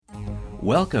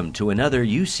Welcome to another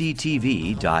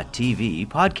UCTV.tv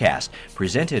podcast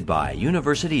presented by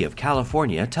University of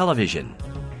California Television.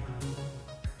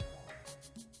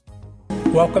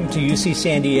 Welcome to UC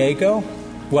San Diego.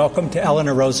 Welcome to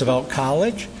Eleanor Roosevelt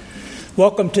College.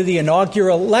 Welcome to the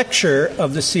inaugural lecture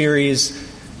of the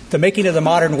series, The Making of the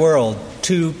Modern World,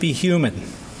 To Be Human.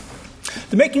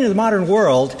 The Making of the Modern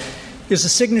World is a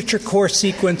signature course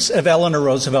sequence of Eleanor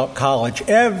Roosevelt College.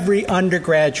 Every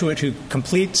undergraduate who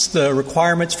completes the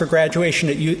requirements for graduation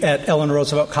at Eleanor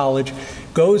Roosevelt College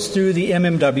goes through the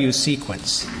MMW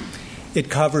sequence. It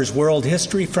covers world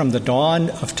history from the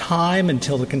dawn of time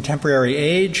until the contemporary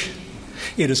age.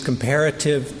 It is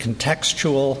comparative,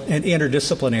 contextual, and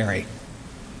interdisciplinary.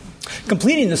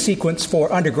 Completing the sequence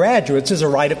for undergraduates is a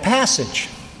rite of passage.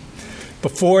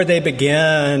 Before they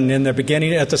begin,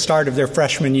 at the start of their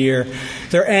freshman year,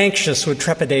 they're anxious with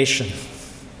trepidation.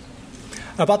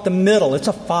 About the middle, it's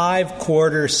a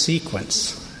 5-quarter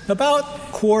sequence. About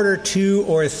quarter 2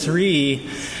 or 3,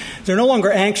 they're no longer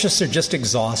anxious, they're just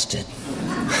exhausted.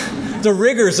 The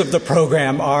rigors of the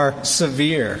program are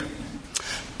severe.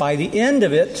 By the end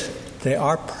of it, they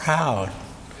are proud.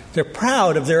 They're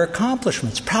proud of their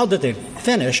accomplishments, proud that they've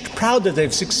finished, proud that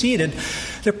they've succeeded.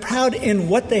 They're proud in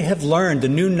what they have learned, the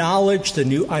new knowledge, the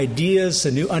new ideas,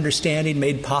 the new understanding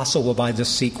made possible by this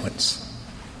sequence.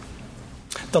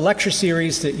 The lecture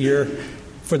series that you're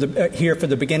here for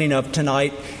the beginning of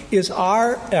tonight is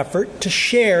our effort to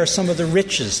share some of the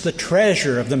riches, the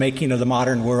treasure of the making of the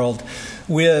modern world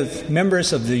with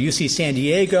members of the UC San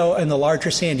Diego and the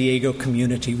larger San Diego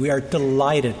community. We are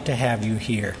delighted to have you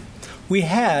here. We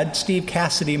had, Steve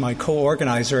Cassidy, my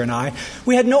co-organizer, and I,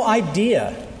 we had no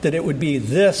idea that it would be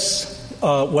this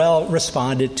well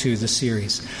responded to, the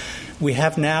series. We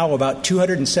have now about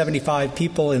 275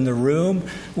 people in the room.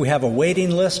 We have a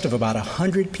waiting list of about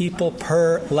 100 people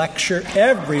per lecture.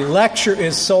 Every lecture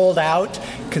is sold out.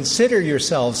 Consider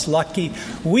yourselves lucky.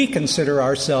 We consider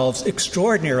ourselves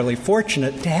extraordinarily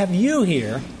fortunate to have you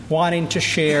here wanting to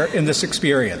share in this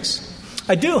experience.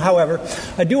 I do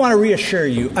want to reassure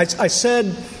you. I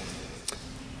said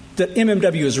that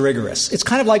MMW is rigorous. It's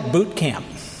kind of like boot camp,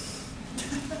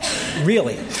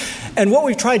 really. And what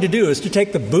we've tried to do is to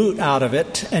take the boot out of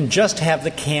it and just have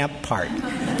the camp part.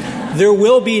 There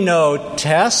will be no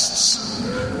tests,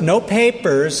 no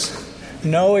papers,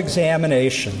 no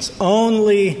examinations,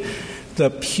 only the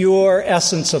pure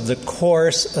essence of the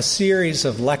course, a series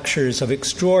of lectures of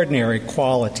extraordinary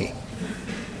quality.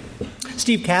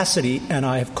 Steve Cassidy and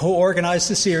I have co-organized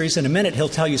the series. In a minute, he'll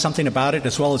tell you something about it,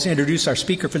 as well as introduce our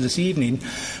speaker for this evening.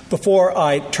 Before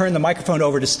I turn the microphone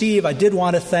over to Steve, I did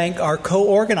want to thank our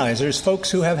co-organizers,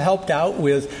 folks who have helped out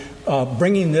with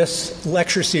bringing this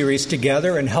lecture series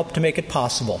together and helped to make it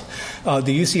possible.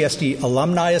 The UCSD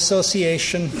Alumni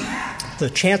Association, the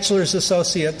Chancellor's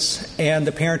Associates, and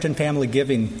the Parent and Family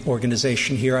Giving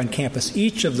Organization here on campus.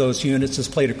 Each of those units has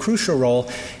played a crucial role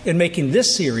in making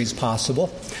this series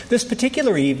possible. This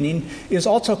particular evening is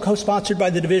also co-sponsored by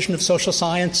the Division of Social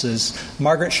Sciences.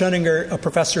 Margaret Schoeninger, a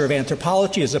professor of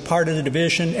anthropology, is a part of the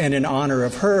division, and in honor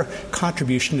of her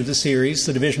contribution to the series,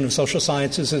 the Division of Social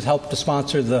Sciences has helped to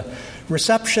sponsor the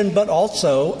reception, but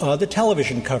also the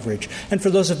television coverage. And for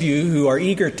those of you who are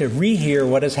eager to rehear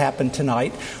what has happened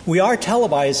tonight, we're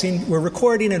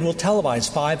recording and we'll televise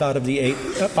 5 out of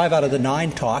the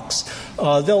 9 talks.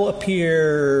 They'll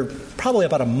appear probably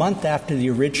about a month after the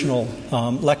original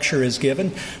lecture is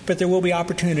given, but there will be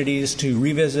opportunities to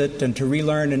revisit and to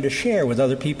relearn and to share with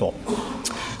other people.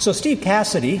 So Steve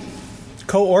Cassidy,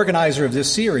 co-organizer of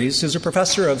this series, is a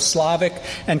professor of Slavic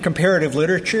and comparative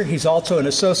literature. He's also an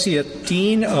associate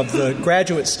dean of the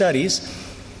graduate studies.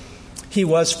 He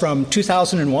was from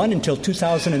 2001 until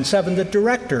 2007 the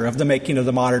director of the Making of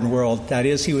the Modern World. That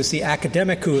is, he was the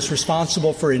academic who was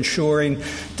responsible for ensuring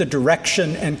the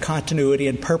direction and continuity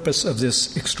and purpose of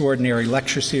this extraordinary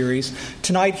lecture series.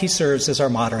 Tonight he serves as our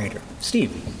moderator.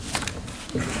 Steve.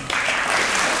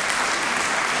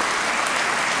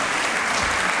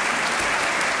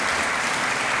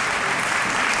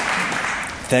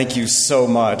 Thank you so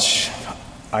much.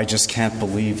 I just can't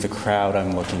believe the crowd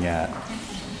I'm looking at.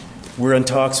 We're in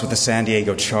talks with the San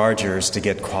Diego Chargers to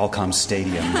get Qualcomm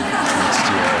Stadium next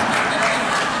year.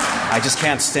 I just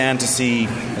can't stand to see,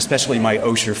 especially my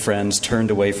Osher friends,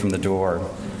 turned away from the door.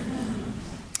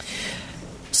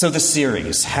 So the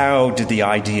series, how did the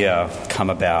idea come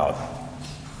about?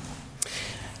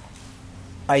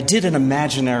 I did an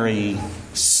imaginary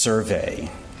survey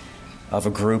of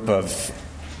a group of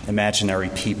imaginary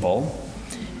people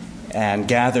and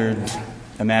gathered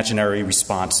imaginary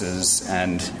responses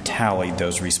and tallied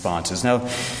those responses. Now,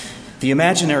 the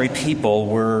imaginary people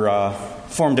were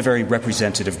formed a very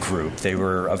representative group. They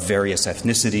were of various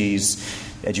ethnicities,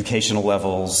 educational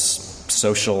levels,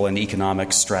 social and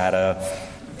economic strata,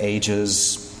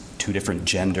 ages, 2 different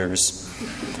genders.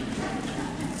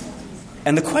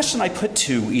 And the question I put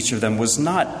to each of them was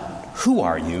not, who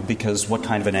are you? Because what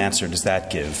kind of an answer does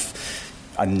that give?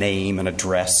 A name, an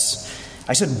address.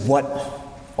 I said, what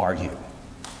are you?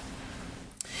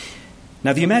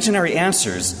 Now, the imaginary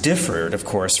answers differed, of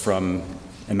course, from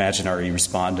imaginary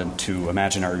respondent to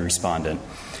imaginary respondent,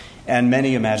 and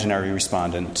many imaginary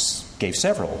respondents gave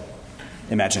several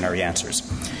imaginary answers.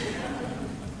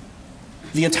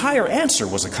 The entire answer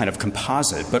was a kind of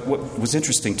composite, but what was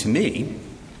interesting to me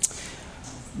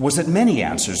was that many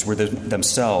answers were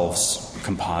themselves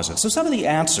composite. So some of the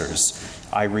answers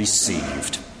I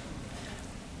received: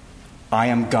 I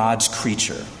am God's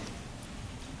creature.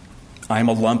 I am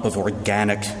a lump of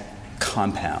organic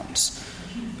compounds.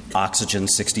 Oxygen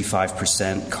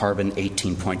 65%, carbon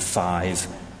 18.5,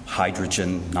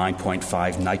 hydrogen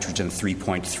 9.5, nitrogen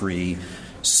 3.3,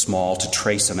 small to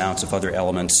trace amounts of other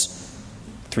elements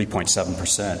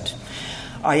 3.7%.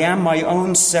 I am my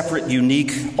own separate,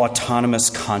 unique, autonomous,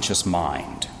 conscious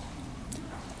mind.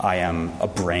 I am a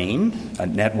brain, a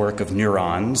network of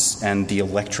neurons, and the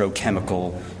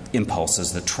electrochemical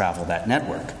impulses that travel that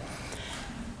network.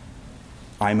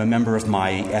 I'm a member of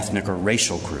my ethnic or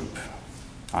racial group.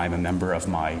 I'm a member of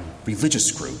my religious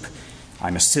group.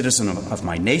 I'm a citizen of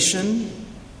my nation,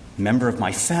 member of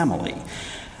my family.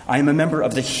 I am a member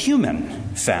of the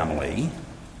human family.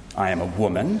 I am a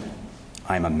woman.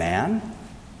 I'm a man.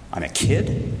 I'm a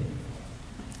kid.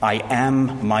 I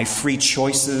am my free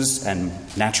choices and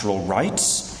natural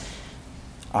rights.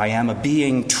 I am a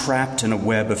being trapped in a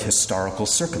web of historical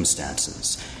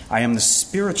circumstances. I am the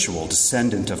spiritual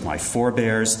descendant of my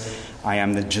forebears. I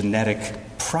am the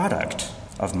genetic product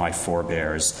of my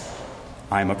forebears.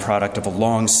 I am a product of a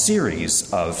long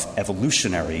series of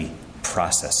evolutionary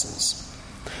processes.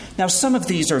 Now, some of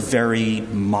these are very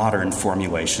modern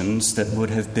formulations that would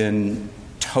have been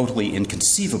totally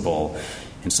inconceivable,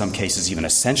 in some cases even a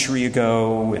century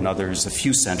ago, in others a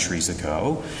few centuries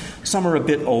ago. Some are a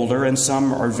bit older, and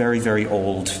some are very, very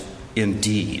old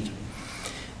indeed.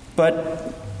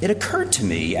 But it occurred to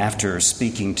me, after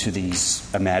speaking to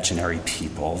these imaginary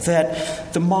people,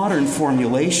 that the modern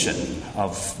formulation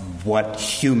of what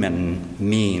human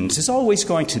means is always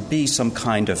going to be some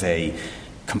kind of a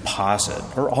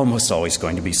composite, or almost always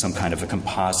going to be some kind of a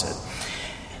composite.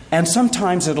 And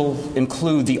sometimes it'll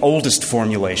include the oldest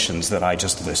formulations that I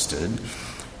just listed,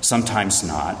 sometimes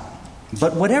not.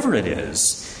 But whatever it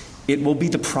is, it will be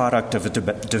the product of a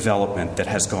development that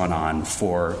has gone on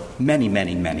for many,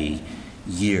 many, many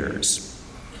years.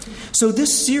 So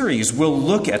this series will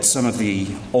look at some of the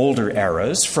older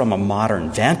eras from a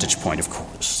modern vantage point, of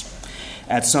course,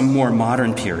 at some more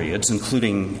modern periods,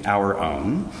 including our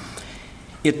own.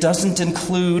 It doesn't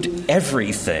include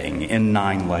everything in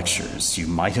 9 lectures. You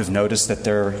might have noticed that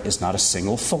there is not a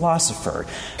single philosopher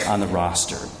on the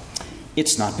roster.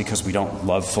 It's not because we don't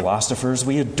love philosophers.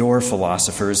 We adore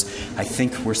philosophers. I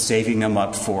think we're saving them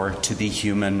up for To Be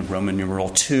Human, Roman numeral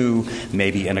 2,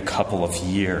 maybe in a couple of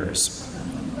years.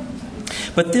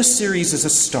 But this series is a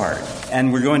start,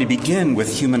 and we're going to begin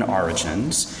with human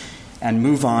origins and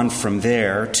move on from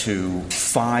there to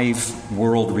 5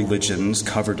 world religions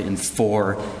covered in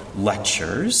 4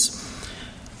 lectures,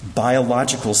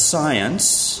 biological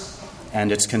science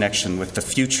and its connection with the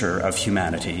future of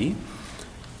humanity,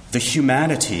 the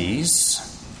humanities,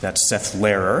 that's Seth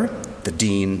Lehrer, the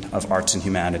Dean of Arts and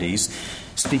Humanities,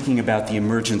 speaking about the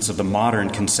emergence of the modern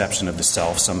conception of the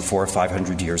self some 400 or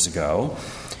 500 years ago,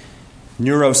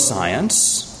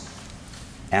 neuroscience,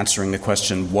 answering the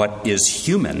question, what is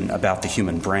human about the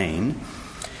human brain?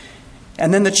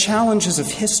 And then the challenges of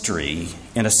history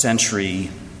in a century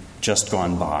just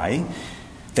gone by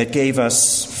that gave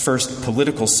us first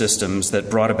political systems that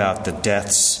brought about the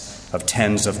deaths of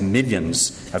tens of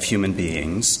millions of human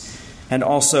beings, and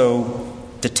also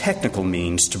the technical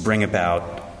means to bring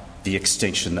about the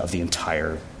extinction of the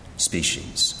entire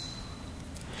species.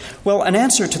 Well, an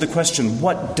answer to the question,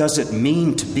 what does it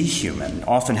mean to be human,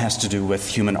 often has to do with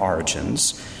human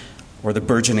origins, or the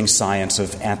burgeoning science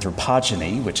of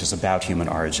anthropogeny, which is about human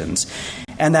origins.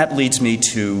 And that leads me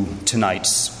to tonight's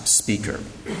speaker.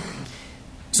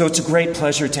 So it's a great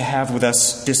pleasure to have with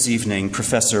us this evening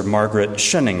Professor Margaret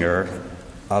Schoeninger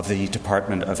of the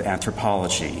Department of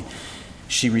Anthropology.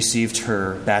 She received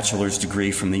her bachelor's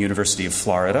degree from the University of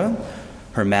Florida,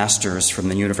 her master's from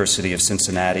the University of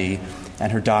Cincinnati,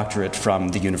 and her doctorate from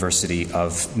the University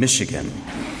of Michigan.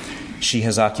 She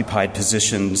has occupied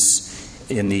positions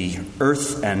in the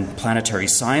Earth and Planetary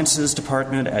Sciences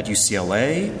Department at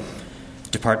UCLA,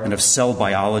 Department of Cell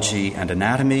Biology and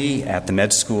Anatomy at the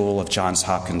Med School of Johns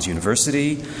Hopkins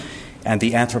University, and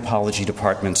the Anthropology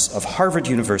Departments of Harvard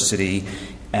University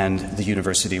and the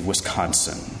University of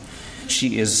Wisconsin.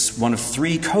 She is one of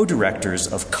 3 co-directors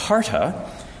of CARTA,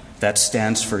 that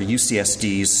stands for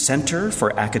UCSD's Center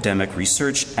for Academic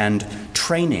Research and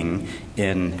Training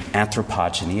in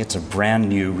Anthropogeny. It's a brand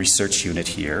new research unit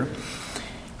here.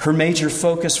 Her major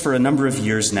focus for a number of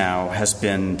years now has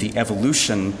been the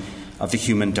evolution of the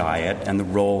human diet and the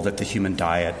role that the human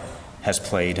diet has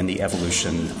played in the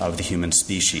evolution of the human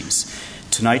species.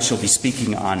 Tonight she'll be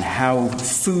speaking on how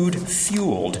food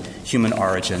fueled human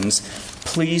origins.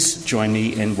 Please join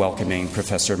me in welcoming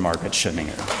Professor Margaret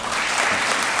Schimminger.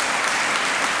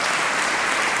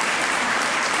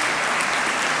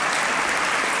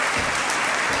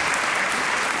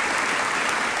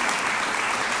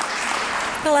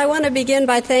 Well, I want to begin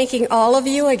by thanking all of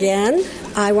you again.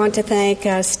 I want to thank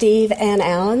Steve and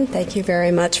Alan. Thank you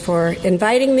very much for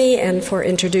inviting me and for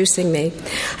introducing me.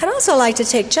 I'd also like to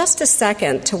take just a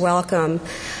second to welcome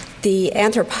the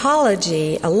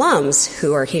anthropology alums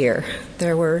who are here.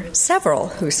 There were several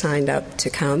who signed up to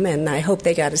come, and I hope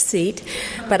they got a seat,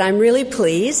 but I'm really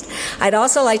pleased. I'd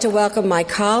also like to welcome my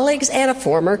colleagues and a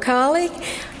former colleague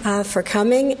for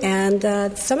coming,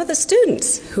 and some of the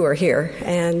students who are here.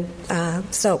 And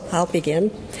so I'll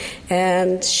begin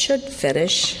and should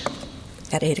finish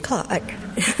at 8 o'clock.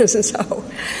 So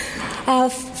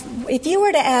if you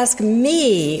were to ask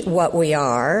me what we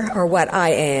are or what I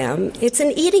am, it's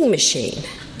an eating machine.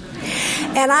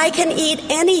 And I can eat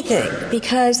anything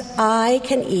because I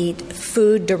can eat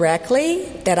food directly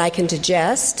that I can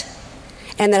digest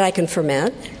and that I can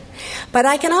ferment. But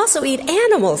I can also eat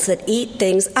animals that eat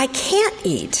things I can't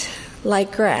eat,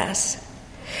 like grass.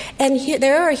 And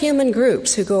there are human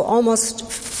groups who go almost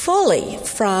fully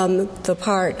from the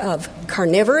part of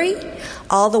carnivory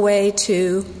all the way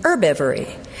to herbivory.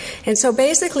 And so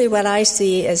basically what I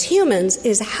see as humans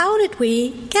is how did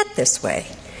we get this way?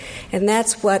 And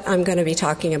that's what I'm going to be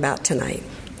talking about tonight.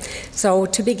 So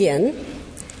to begin,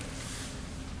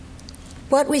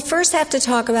 what we first have to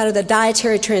talk about are the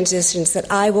dietary transitions that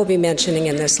I will be mentioning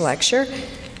in this lecture.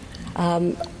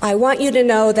 I want you to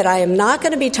know that I am not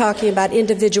going to be talking about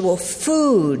individual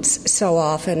foods so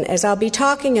often as I'll be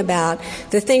talking about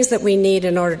the things that we need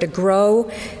in order to grow,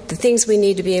 the things we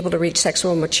need to be able to reach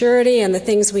sexual maturity, and the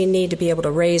things we need to be able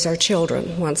to raise our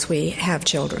children once we have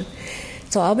children.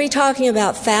 So I'll be talking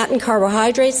about fat and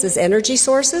carbohydrates as energy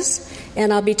sources,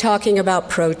 and I'll be talking about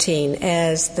protein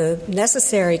as the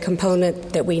necessary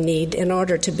component that we need in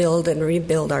order to build and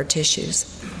rebuild our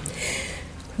tissues.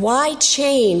 Why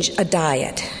change a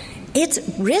diet? It's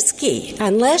risky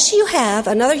unless you have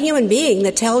another human being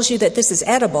that tells you that this is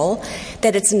edible,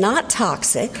 that it's not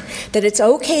toxic, that it's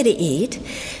okay to eat.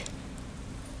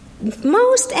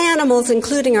 Most animals,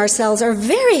 including ourselves, are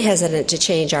very hesitant to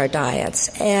change our diets.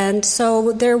 And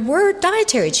so there were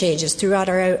dietary changes throughout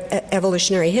our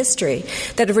evolutionary history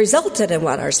that have resulted in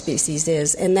what our species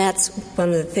is, and that's one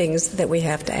of the things that we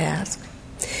have to ask.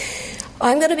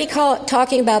 I'm going to be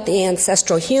talking about the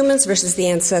ancestral humans versus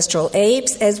the ancestral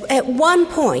apes. As at one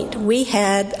point, we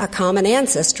had a common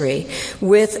ancestry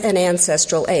with an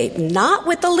ancestral ape. Not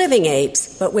with the living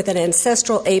apes, but with an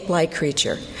ancestral ape-like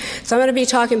creature. So I'm going to be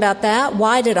talking about that.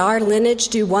 Why did our lineage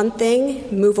do one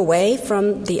thing, move away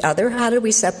from the other? How did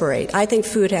we separate? I think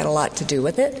food had a lot to do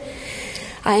with it.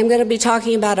 I am going to be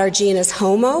talking about our genus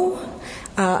Homo,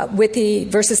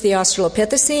 versus the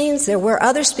Australopithecines. There were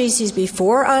other species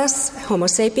before us, Homo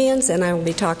sapiens, and I will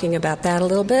be talking about that a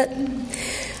little bit.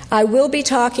 I will be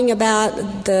talking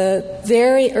about the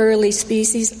very early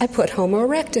species. I put Homo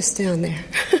erectus down there.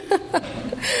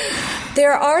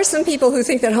 There are some people who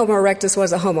think that Homo erectus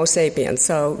was a Homo sapien,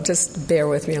 so just bear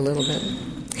with me a little bit.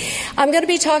 I'm going to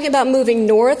be talking about moving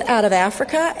north out of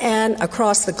Africa and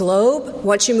across the globe.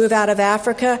 Once you move out of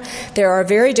Africa, there are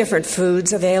very different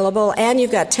foods available, and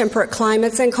you've got temperate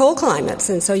climates and cold climates,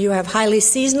 and so you have highly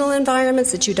seasonal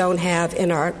environments that you don't have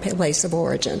in our place of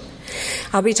origin.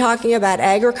 I'll be talking about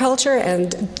agriculture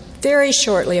and very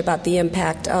shortly about the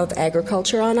impact of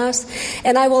agriculture on us.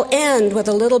 And I will end with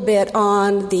a little bit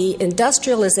on the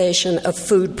industrialization of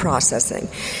food processing.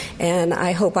 And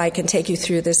I hope I can take you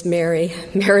through this merry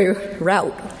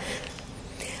route.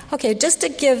 Okay, just to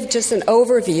give just an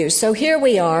overview. So here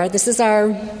we are. This is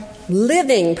our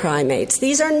living primates.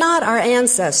 These are not our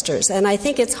ancestors. And I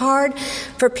think it's hard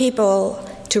for people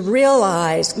to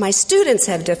realize, my students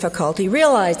have difficulty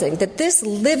realizing that this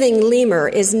living lemur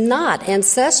is not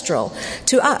ancestral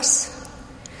to us.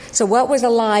 So what was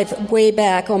alive way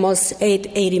back almost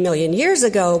 80 million years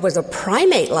ago was a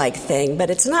primate-like thing, but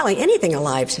it's not like anything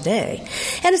alive today.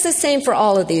 And it's the same for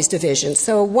all of these divisions.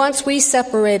 So once we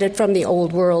separated from the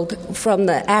old world, from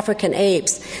the African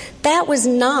apes, that was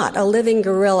not a living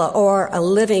gorilla or a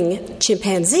living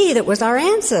chimpanzee that was our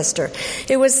ancestor.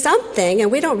 It was something,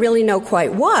 and we don't really know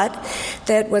quite what,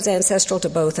 that was ancestral to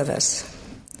both of us.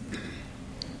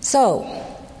 So,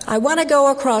 I want to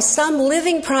go across some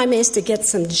living primates to get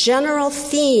some general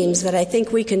themes that I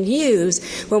think we can use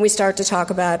when we start to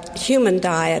talk about human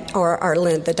diet or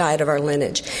the diet of our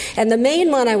lineage. And the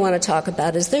main one I want to talk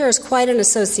about is there is quite an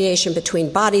association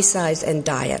between body size and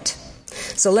diet.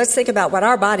 So let's think about what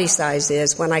our body size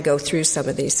is when I go through some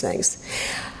of these things.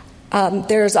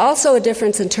 There's also a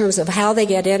difference in terms of how they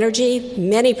get energy.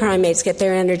 Many primates get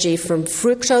their energy from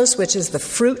fructose, which is the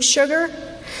fruit sugar,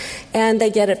 and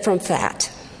they get it from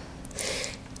fat.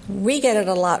 We get it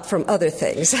a lot from other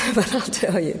things, but I'll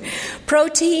tell you.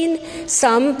 Protein,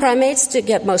 some primates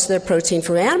get most of their protein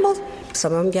from animals.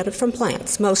 Some of them get it from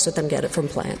plants. Most of them get it from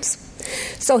plants.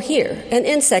 So here, an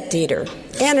insect eater,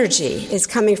 energy is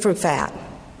coming from fat.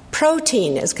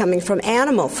 Protein is coming from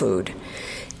animal food.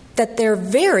 That they're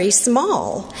very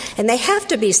small, and they have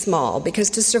to be small because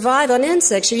to survive on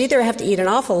insects, you either have to eat an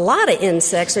awful lot of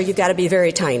insects or you've got to be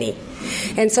very tiny.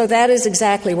 And so that is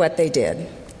exactly what they did.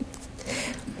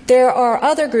 There are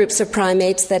other groups of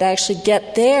primates that actually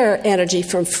get their energy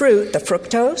from fruit, the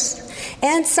fructose,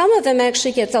 and some of them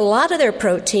actually get a lot of their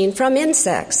protein from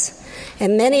insects.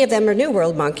 And many of them are New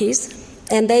World monkeys,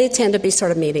 and they tend to be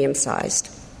sort of medium-sized.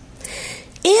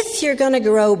 If you're going to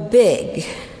grow big,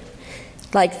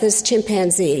 like this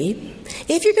chimpanzee,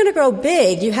 if you're going to grow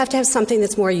big, you have to have something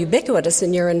that's more ubiquitous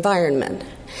in your environment.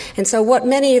 And so what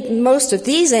most of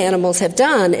these animals have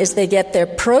done is they get their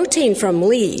protein from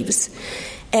leaves.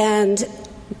 And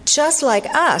just like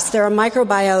us, there are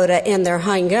microbiota in their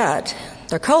hindgut,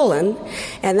 their colon,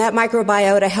 and that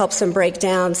microbiota helps them break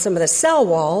down some of the cell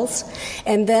walls,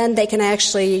 and then they can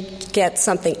actually get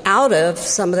something out of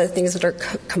some of the things that are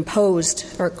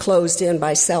composed or closed in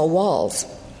by cell walls.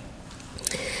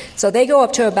 So they go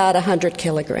up to about 100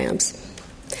 kilograms.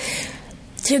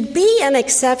 To be an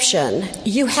exception,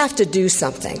 you have to do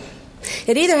something.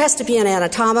 It either has to be an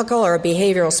anatomical or a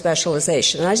behavioral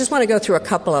specialization. And I just want to go through a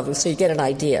couple of them so you get an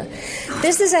idea.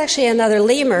 This is actually another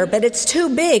lemur, but it's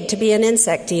too big to be an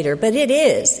insect eater. But it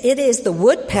is. It is the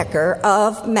woodpecker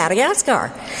of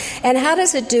Madagascar. And how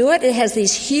does it do it? It has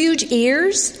these huge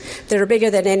ears that are bigger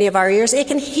than any of our ears. It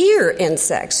can hear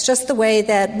insects just the way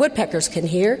that woodpeckers can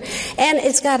hear. And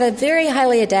it's got a very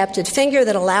highly adapted finger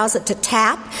that allows it to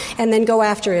tap and then go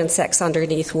after insects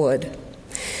underneath wood.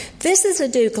 This is a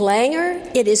Duke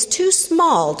Langer. It is too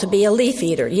small to be a leaf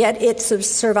eater, yet it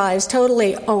survives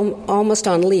totally almost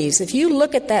on leaves. If you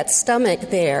look at that stomach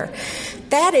there,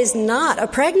 that is not a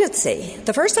pregnancy.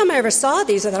 The first time I ever saw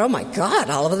these, I thought, oh my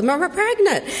God, all of them are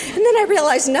pregnant. And then I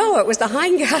realized, no, it was the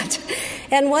hindgut.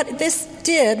 And what this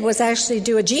did was actually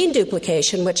do a gene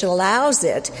duplication, which allows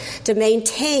it to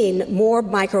maintain more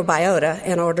microbiota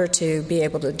in order to be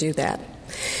able to do that.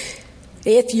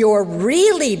 If you're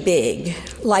really big,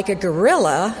 like a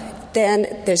gorilla,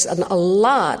 then there's a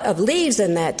lot of leaves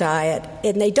in that diet,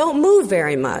 and they don't move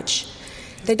very much.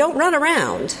 They don't run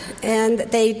around, and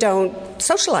they don't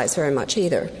socialize very much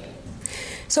either.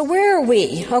 So where are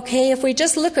we? Okay, if we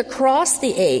just look across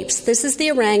the apes, this is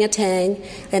the orangutan,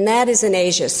 and that is in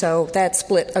Asia, so that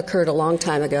split occurred a long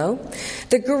time ago.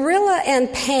 The gorilla and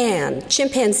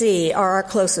chimpanzee, are our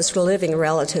closest living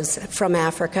relatives from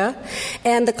Africa,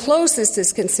 and the closest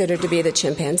is considered to be the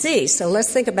chimpanzee. So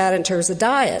let's think about it in terms of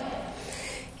diet.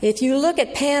 If you look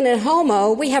at Pan and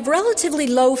Homo, we have relatively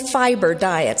low fiber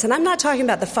diets. And I'm not talking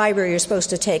about the fiber you're supposed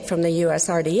to take from the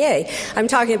USRDA. I'm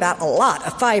talking about a lot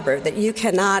of fiber that you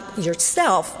cannot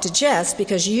yourself digest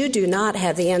because you do not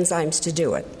have the enzymes to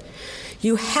do it.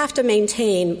 You have to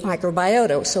maintain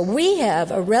microbiota. So we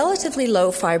have a relatively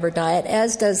low fiber diet,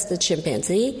 as does the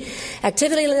chimpanzee.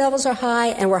 Activity levels are high,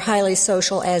 and we're highly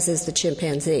social, as is the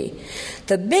chimpanzee.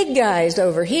 The big guys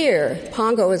over here,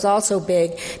 Pongo is also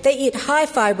big. They eat high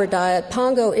fiber diet.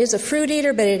 Pongo is a fruit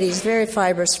eater, but it eats very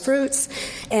fibrous fruits,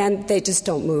 and they just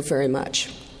don't move very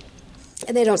much.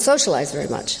 And they don't socialize very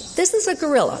much. This is a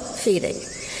gorilla feeding.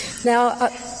 Now,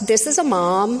 this is a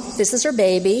mom, this is her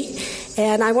baby,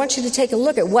 and I want you to take a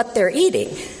look at what they're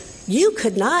eating. You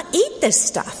could not eat this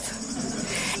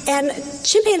stuff. And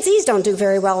chimpanzees don't do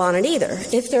very well on it either.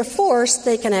 If they're forced,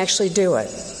 they can actually do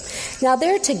it. Now,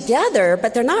 they're together,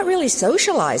 but they're not really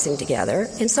socializing together,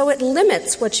 and so it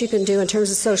limits what you can do in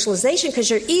terms of socialization because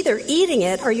you're either eating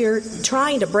it or you're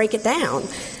trying to break it down.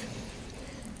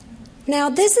 Now,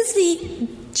 this is the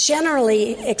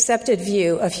generally accepted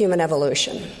view of human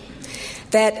evolution,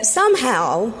 that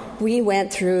somehow we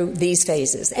went through these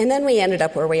phases, and then we ended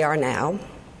up where we are now,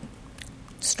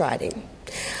 striding.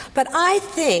 But I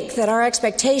think that our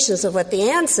expectations of what the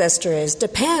ancestor is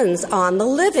depends on the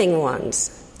living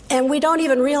ones. And we don't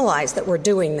even realize that we're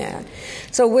doing that.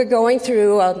 So we're going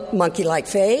through a monkey-like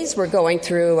phase. We're going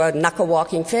through a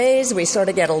knuckle-walking phase. We sort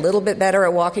of get a little bit better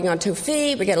at walking on 2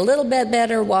 feet. We get a little bit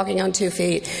better walking on 2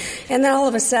 feet. And then all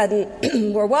of a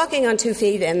sudden, we're walking on 2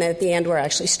 feet, and at the end, we're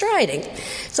actually striding.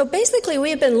 So basically,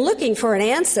 we've been looking for an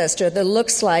ancestor that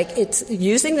looks like it's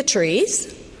using the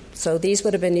trees. So these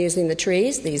would have been using the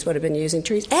trees. These would have been using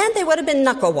trees. And they would have been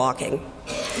knuckle-walking.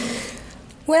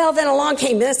 Well, then along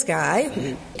came this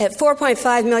guy at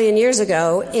 4.5 million years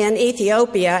ago in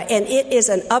Ethiopia, and it is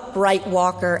an upright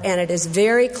walker, and it is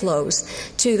very close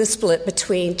to the split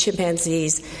between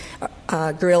chimpanzees,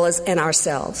 gorillas, and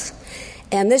ourselves.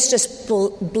 And this just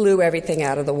blew everything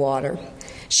out of the water.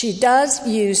 She does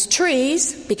use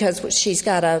trees because she's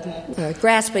got a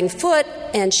grasping foot,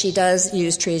 and she does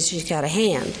use trees. She's got a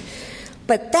hand.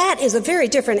 But that is a very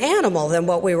different animal than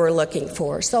what we were looking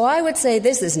for. So I would say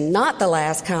this is not the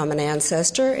last common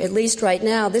ancestor. At least right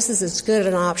now, this is as good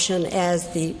an option as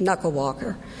the knuckle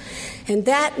walker. And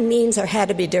that means there had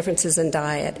to be differences in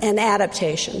diet and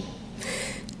adaptation.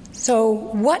 So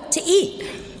what to eat?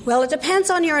 Well, it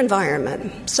depends on your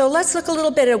environment. So let's look a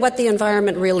little bit at what the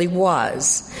environment really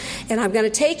was. And I'm going to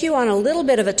take you on a little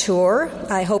bit of a tour.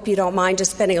 I hope you don't mind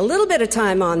just spending a little bit of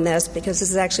time on this, because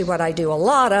this is actually what I do a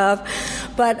lot of.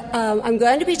 But I'm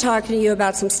going to be talking to you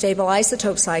about some stable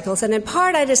isotope cycles. And in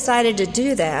part, I decided to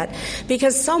do that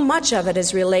because so much of it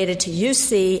is related to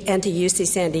UC and to UC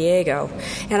San Diego.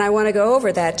 And I want to go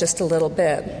over that just a little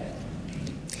bit.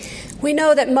 We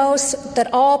know that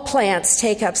all plants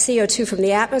take up CO2 from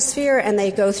the atmosphere, and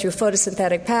they go through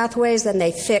photosynthetic pathways, and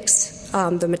they fix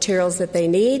the materials that they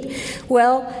need.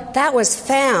 Well, that was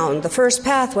found, the first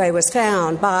pathway was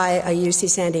found by a UC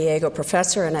San Diego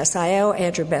professor and SIO,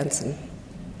 Andrew Benson.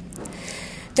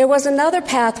 There was another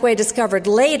pathway discovered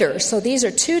later, so these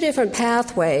are two different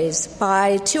pathways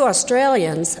by two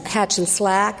Australians, Hatch and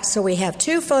Slack, so we have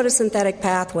two photosynthetic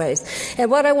pathways. And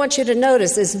what I want you to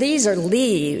notice is these are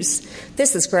leaves.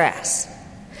 This is grass.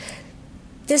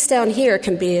 This down here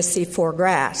can be a C4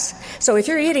 grass. So if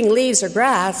you're eating leaves or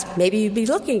grass, maybe you'd be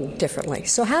looking differently.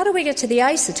 So how do we get to the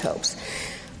isotopes?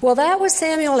 Well, that was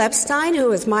Samuel Epstein, who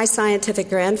was my scientific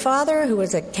grandfather, who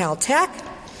was at Caltech.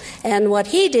 And what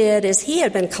he did is he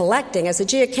had been collecting, as a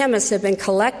geochemist, had been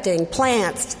collecting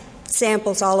plants,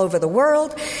 samples all over the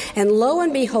world, and lo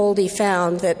and behold, he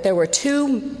found that they were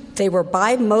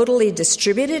bimodally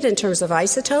distributed in terms of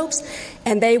isotopes,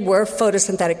 and they were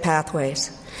photosynthetic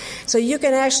pathways. So you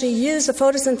can actually use the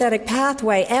photosynthetic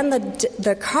pathway and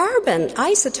the carbon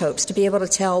isotopes to be able to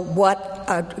tell what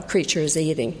a creature is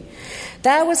eating.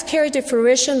 That was carried to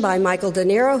fruition by Michael De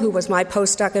Niro, who was my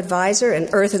postdoc advisor in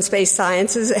Earth and Space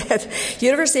Sciences at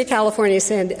University of California,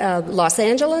 Los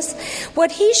Angeles.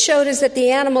 What he showed is that the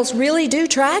animals really do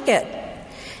track it.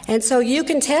 And so you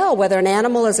can tell whether an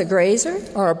animal is a grazer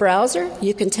or a browser.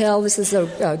 You can tell this is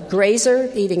a grazer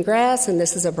eating grass, and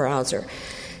this is a browser.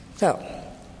 So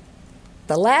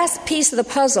the last piece of the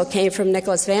puzzle came from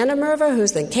Nicholas van der Merwe,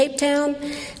 who's in Cape Town.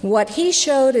 What he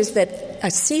showed is that a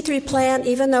C3 plant,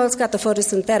 even though it's got the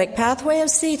photosynthetic pathway of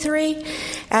C3,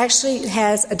 actually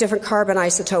has a different carbon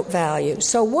isotope value.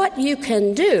 So what you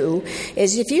can do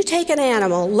is if you take an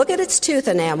animal, look at its tooth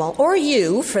enamel, or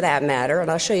you, for that matter,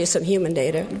 and I'll show you some human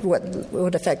data, what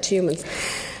would affect humans.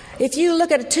 If you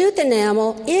look at a tooth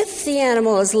enamel, if the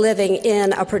animal is living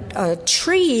in a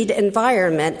treed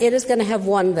environment, it is going to have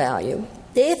one value.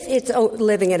 If it's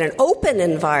living in an open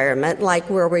environment, like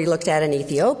where we looked at in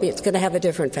Ethiopia, it's going to have a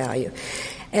different value.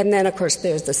 And then, of course,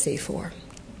 there's the C4.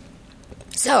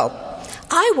 So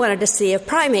I wanted to see if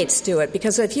primates do it,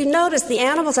 because if you notice, the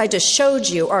animals I just showed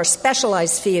you are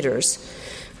specialized feeders,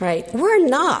 right? We're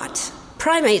not.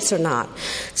 Primates are not.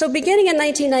 So beginning in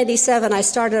 1997, I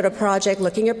started a project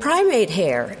looking at primate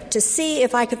hair to see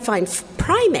if I could find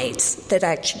primates that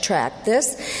actually track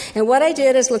this. And what I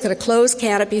did is look at a closed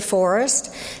canopy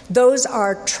forest. Those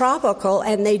are tropical,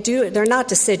 and they're not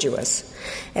deciduous.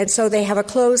 And so they have a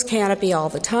closed canopy all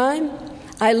the time.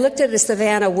 I looked at a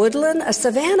savanna woodland. A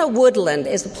savanna woodland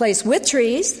is a place with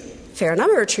trees, fair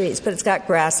number of trees, but it's got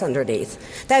grass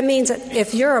underneath. That means that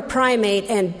if you're a primate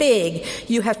and big,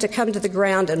 you have to come to the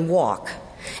ground and walk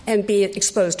and be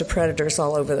exposed to predators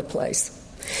all over the place.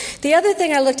 The other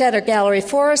thing I looked at are gallery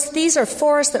forests. These are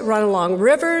forests that run along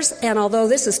rivers, and although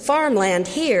this is farmland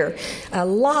here, a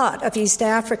lot of East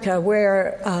Africa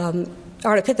where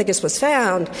Ardipithecus was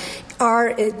found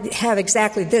have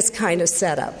exactly this kind of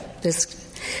setup.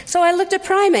 So I looked at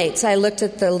primates. I looked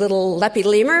at the little leopy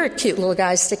lemur, a cute little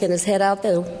guy sticking his head out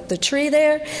the tree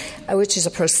there, which is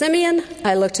a prosimian.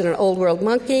 I looked at an old world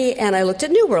monkey, and I looked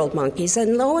at new world monkeys.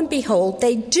 And lo and behold,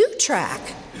 they do track.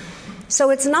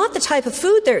 So it's not the type of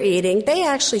food they're eating. They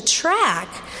actually track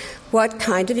what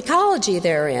kind of ecology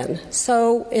they're in.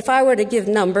 So if I were to give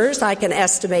numbers, I can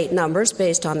estimate numbers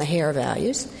based on the hair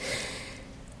values.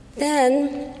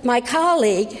 Then my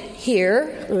colleague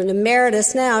here,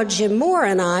 emeritus now, Jim Moore,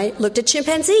 and I looked at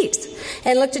chimpanzees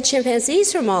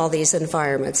from all these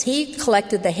environments. He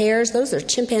collected the hairs. Those are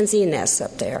chimpanzee nests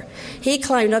up there. He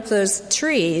climbed up those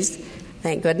trees.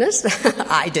 Thank goodness.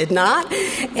 I did not.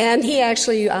 And he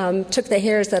actually took the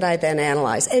hairs that I then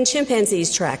analyzed. And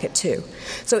chimpanzees track it too.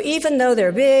 So even though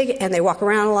they're big and they walk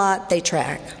around a lot, they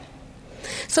track.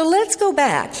 So let's go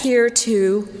back here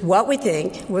to what we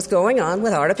think was going on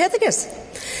with Ardipithecus.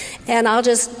 And I'll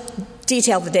just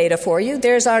detail the data for you.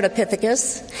 There's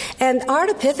Ardipithecus. And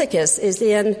Ardipithecus is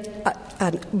in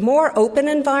a more open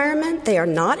environment. They are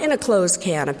not in a closed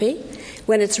canopy.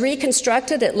 When it's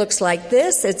reconstructed, it looks like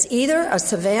this. It's either a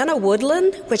savanna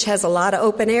woodland, which has a lot of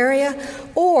open area,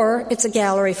 or it's a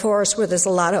gallery forest where there's a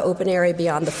lot of open area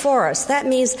beyond the forest. That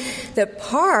means that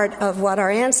part of what our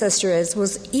ancestor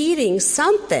was eating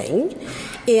something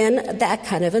in that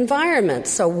kind of environment.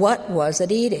 So what was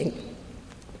it eating?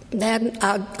 Then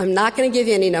I'm not going to give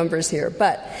you any numbers here,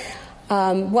 but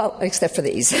well, except for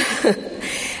these.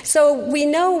 So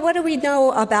what do we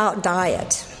know about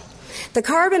diet? The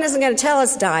carbon isn't going to tell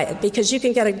us diet because you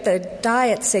can get the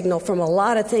diet signal from a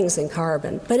lot of things in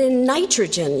carbon. But in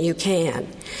nitrogen, you can.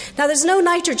 Now, there's no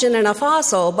nitrogen in a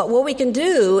fossil, but what we can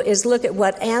do is look at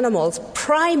what animals,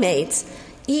 primates,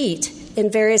 eat in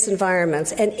various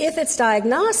environments. And if it's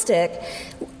diagnostic,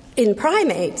 in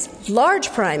primates,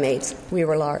 large primates, we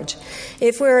were large.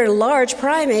 If we're a large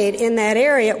primate in that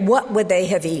area, what would they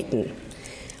have eaten?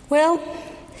 Well,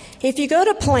 if you go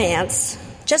to plants,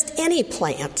 just any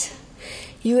plant,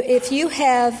 if you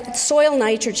have soil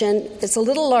nitrogen that's a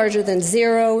little larger than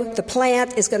 0, the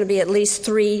plant is going to be at least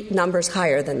 3 numbers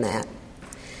higher than that.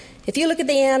 If you look at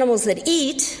the animals that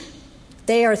eat,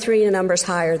 they are 3 numbers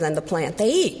higher than the plant they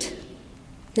eat.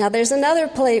 Now, there's another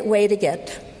way to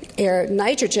get air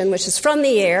nitrogen, which is from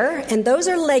the air, and those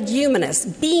are leguminous,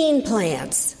 bean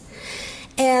plants.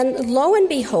 And lo and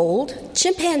behold,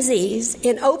 chimpanzees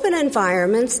in open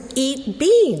environments eat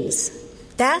beans.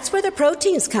 That's where the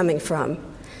protein's coming from.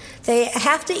 They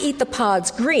have to eat the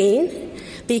pods green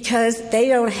because they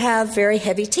don't have very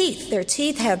heavy teeth. Their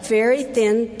teeth have very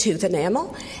thin tooth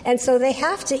enamel, and so they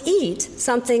have to eat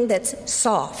something that's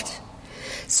soft.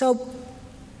 So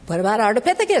what about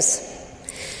Ardipithecus?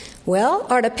 Well,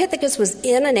 Ardipithecus was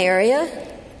in an area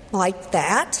like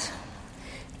that,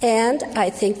 and I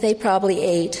think they probably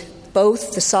ate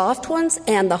both the soft ones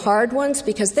and the hard ones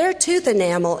because their tooth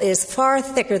enamel is far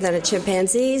thicker than a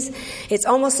chimpanzee's. It's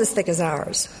almost as thick as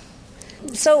ours.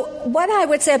 So what I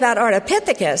would say about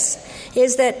Ardipithecus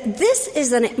is that this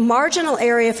is a marginal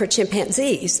area for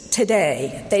chimpanzees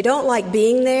today. They don't like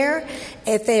being there.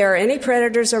 If there are any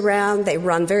predators around, they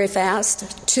run very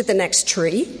fast to the next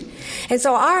tree. And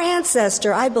so our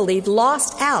ancestor, I believe,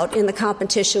 lost out in the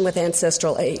competition with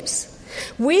ancestral apes.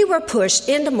 We were pushed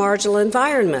into marginal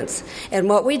environments, and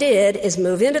what we did is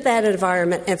move into that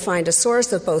environment and find a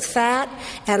source of both fat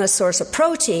and a source of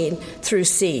protein through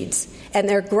seeds, and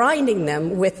they're grinding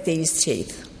them with these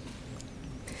teeth.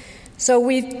 So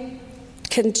we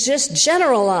can just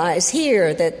generalize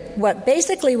here that what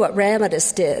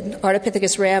Ramidus did,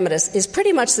 Ardipithecus ramidus, is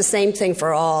pretty much the same thing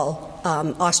for all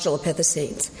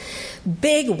Australopithecines.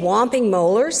 Big whomping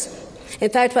molars. In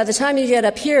fact, by the time you get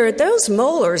up here, those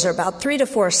molars are about 3 to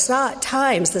 4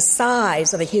 times the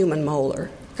size of a human molar.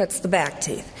 That's the back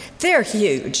teeth. They're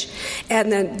huge.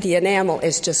 And then the enamel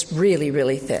is just really,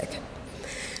 really thick.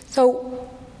 So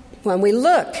when we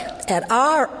look at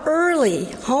our early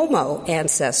Homo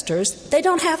ancestors, they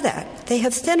don't have that. They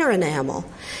have thinner enamel.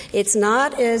 It's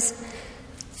not as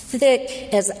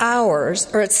thick as ours,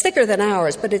 or it's thicker than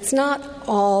ours, but it's not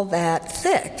all that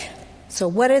thick. So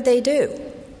what did they do?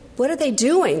 What are they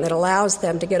doing that allows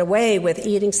them to get away with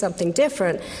eating something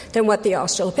different than what the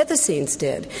Australopithecines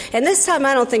did? And this time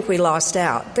I don't think we lost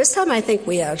out. This time I think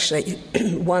we actually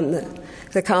won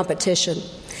the competition.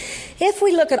 If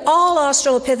we look at all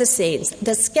Australopithecines,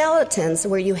 the skeletons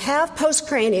where you have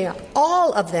postcrania,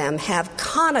 all of them have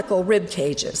conical rib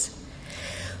cages.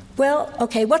 Well,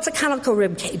 okay, what's a conical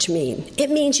rib cage mean?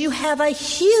 It means you have a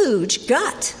huge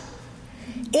gut.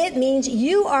 It means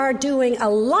you are doing a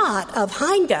lot of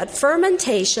hindgut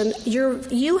fermentation.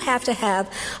 You have to have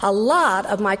a lot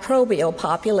of microbial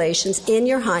populations in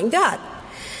your hindgut.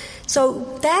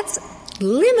 So that's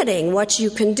limiting what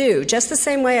you can do, just the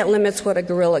same way it limits what a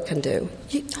gorilla can do.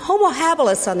 Homo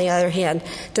habilis, on the other hand,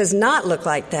 does not look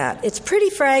like that. It's pretty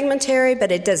fragmentary,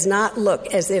 but it does not look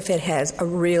as if it has a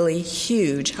really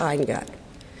huge hindgut.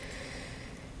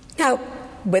 Now,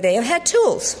 they have had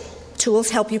tools.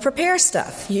 Tools help you prepare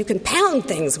stuff. You can pound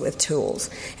things with tools.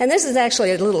 And this is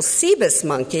actually a little Cebus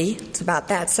monkey. It's about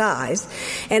that size.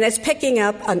 And it's picking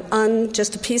up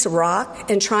just a piece of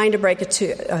rock and trying to break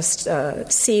a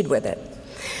seed with it.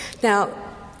 Now,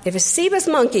 if a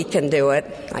Cebus monkey can do it,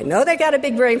 I know they got a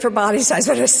big brain for body size,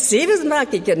 but if a Cebus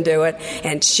monkey can do it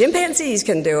and chimpanzees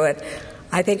can do it,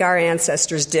 I think our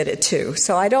ancestors did it too.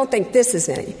 So I don't think this is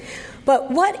any.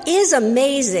 But what is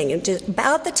amazing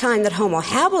about the time that Homo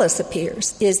habilis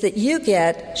appears is that you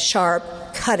get sharp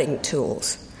cutting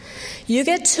tools. You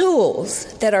get tools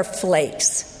that are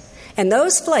flakes, and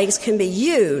those flakes can be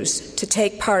used to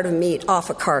take part of meat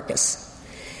off a carcass.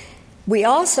 We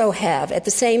also have, at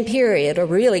the same period, or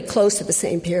really close to the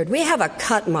same period, we have a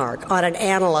cut mark on an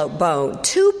antelope bone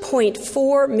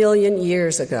 2.4 million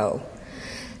years ago.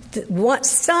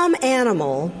 Some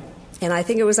animal, and I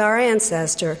think it was our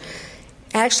ancestor,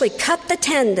 actually cut the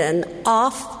tendon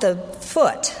off the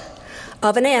foot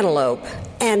of an antelope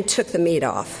and took the meat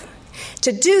off.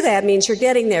 To do that means you're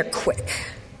getting there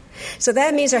quick. So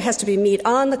that means there has to be meat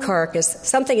on the carcass.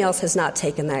 Something else has not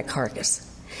taken that carcass.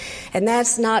 And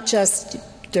that's not just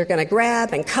they're going to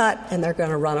grab and cut and they're going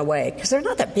to run away, because they're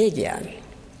not that big yet.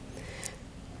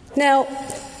 Now,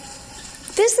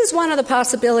 this is one of the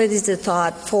possibilities of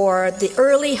thought for the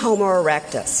early Homo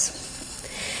erectus.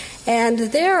 And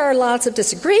there are lots of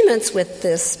disagreements with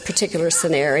this particular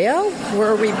scenario.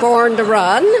 Were we born to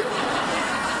run?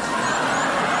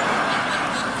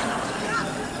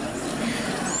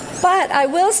 But I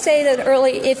will say that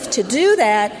if to do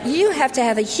that, you have to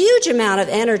have a huge amount of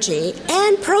energy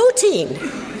and protein.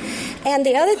 And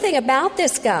the other thing about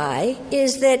this guy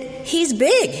is that he's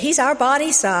big. He's our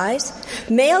body size.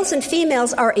 Males and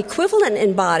females are equivalent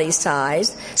in body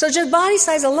size. So just body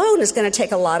size alone is going to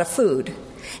take a lot of food.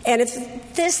 And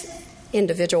if this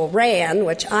individual ran,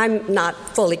 which I'm not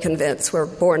fully convinced we're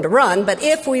born to run, but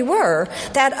if we were,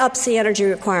 that ups the energy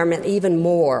requirement even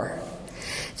more.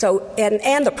 So,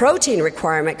 and the protein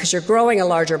requirement, because you're growing a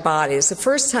larger body. It's the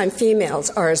first time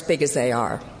females are as big as they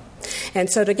are. And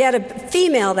so to get a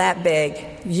female that big,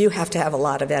 you have to have a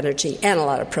lot of energy and a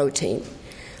lot of protein.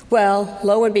 Well,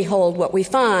 lo and behold, what we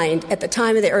find at the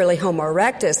time of the early Homo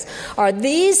erectus are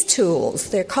these tools.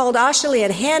 They're called Acheulean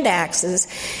hand axes,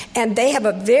 and they have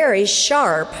a very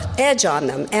sharp edge on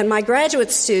them. And my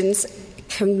graduate students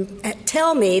can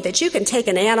tell me that you can take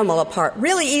an animal apart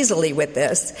really easily with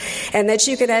this, and that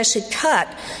you can actually cut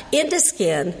into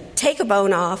skin, take a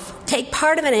bone off, take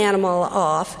part of an animal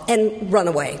off, and run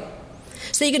away.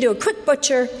 So you can do a quick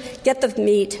butcher, get the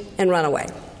meat, and run away.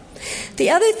 The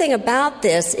other thing about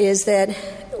this is that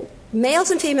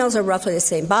males and females are roughly the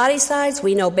same body size.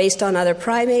 We know based on other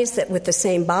primates that with the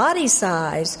same body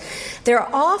size, there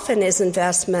often is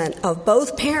investment of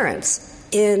both parents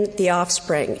in the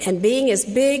offspring. And being as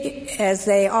big as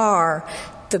they are,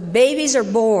 the babies are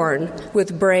born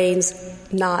with brains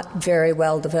not very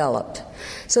well developed.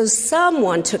 So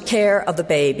someone took care of the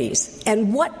babies.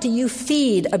 And what do you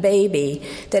feed a baby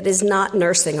that is not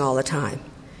nursing all the time?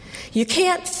 You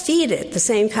can't feed it the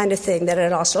same kind of thing that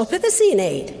an Australopithecine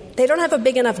ate. They don't have a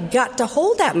big enough gut to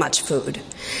hold that much food.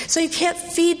 So you can't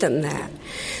feed them that.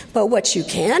 But what you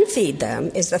can feed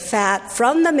them is the fat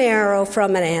from the marrow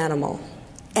from an animal.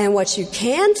 And what you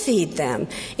can feed them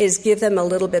is give them a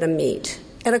little bit of meat.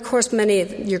 And of course,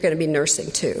 you're going to be nursing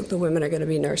too. The women are going to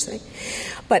be nursing.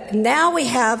 But now we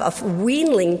have a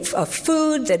weanling of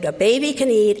food that a baby can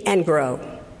eat and grow,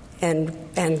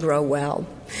 and grow well.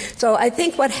 So I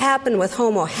think what happened with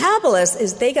Homo habilis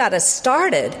is they got us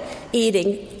started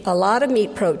eating a lot of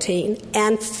meat protein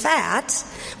and fat,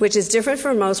 which is different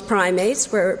from most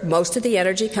primates, where most of the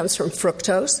energy comes from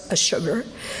fructose, a sugar.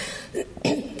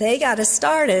 They got us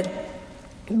started.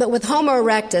 But with Homo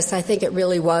erectus, I think it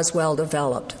really was well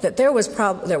developed. That there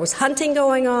was hunting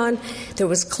going on, there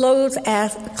was close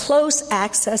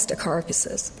access to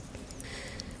carcasses.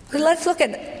 But let's look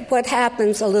at what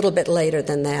happens a little bit later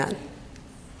than that.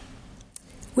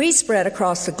 We spread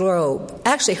across the globe.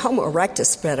 Actually, Homo erectus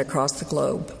spread across the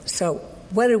globe. So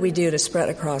what did we do to spread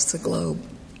across the globe?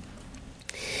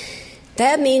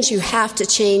 That means you have to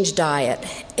change diet.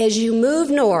 As you move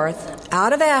north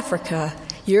out of Africa,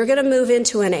 you're going to move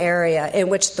into an area in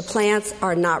which the plants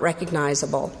are not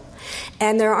recognizable.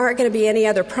 And there aren't going to be any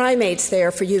other primates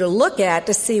there for you to look at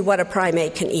to see what a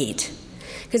primate can eat.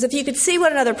 Because if you could see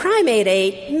what another primate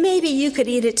ate, maybe you could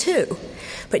eat it too.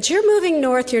 But you're moving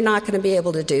north, you're not going to be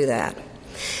able to do that.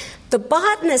 The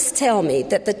botanists tell me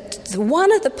that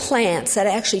one of the plants that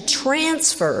actually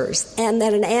transfers and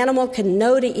that an animal can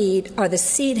know to eat are the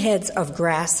seed heads of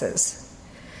grasses.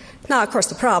 Now, of course,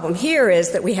 the problem here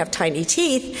is that we have tiny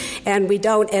teeth and we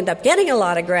don't end up getting a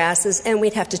lot of grasses and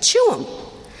we'd have to chew them.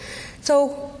 So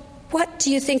what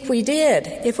do you think we did?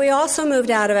 If we also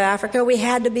moved out of Africa, we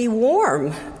had to be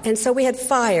warm, and so we had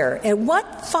fire. And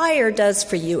what fire does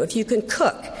for you, if you can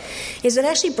cook, is it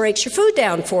actually breaks your food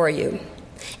down for you.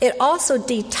 It also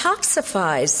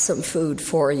detoxifies some food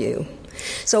for you.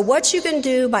 So what you can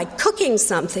do by cooking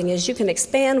something is you can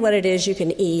expand what it is you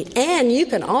can eat, and you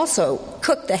can also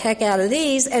cook the heck out of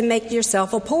these and make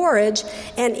yourself a porridge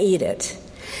and eat it.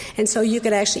 And so you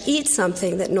can actually eat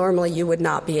something that normally you would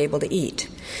not be able to eat.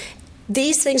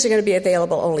 These things are going to be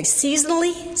available only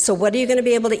seasonally, so what are you going to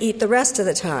be able to eat the rest of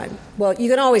the time? Well, you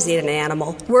can always eat an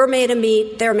animal. We're made of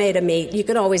meat, they're made of meat. You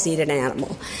can always eat an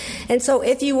animal. And so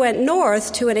if you went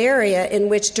north to an area in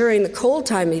which during the cold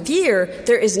time of year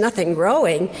there is nothing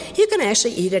growing, you can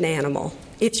actually eat an animal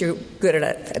if you're good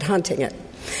at hunting it.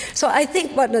 So I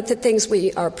think one of the things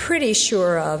we are pretty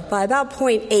sure of, by about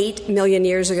 0.8 million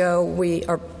years ago, we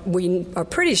are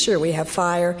pretty sure we have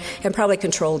fire and probably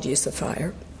controlled use of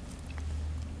fire.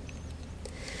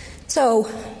 So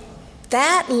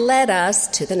that led us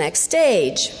to the next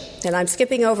stage. And I'm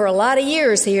skipping over a lot of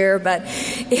years here, but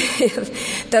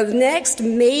the next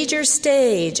major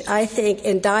stage, I think,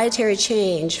 in dietary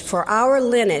change for our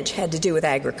lineage had to do with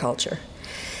agriculture.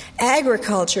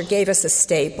 Agriculture gave us a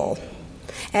staple.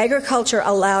 Agriculture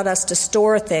allowed us to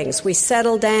store things. We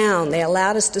settled down. They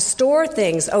allowed us to store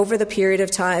things over the period of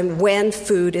time when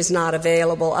food is not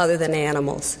available other than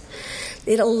animals.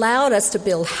 It allowed us to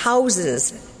build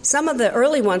houses. Some of the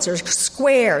early ones are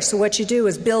square, so what you do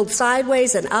is build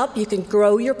sideways and up. You can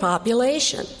grow your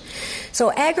population.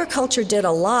 So agriculture did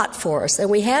a lot for us,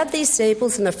 and we have these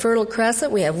staples in the Fertile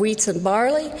Crescent. We have wheats and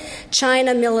barley,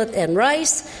 China, millet and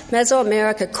rice,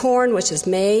 Mesoamerica, corn, which is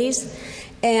maize,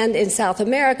 and in South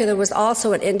America there was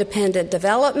also an independent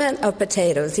development of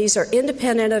potatoes. These are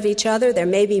independent of each other. There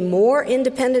may be more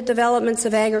independent developments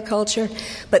of agriculture,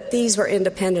 but these were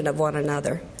independent of one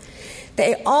another.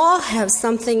 They all have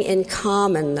something in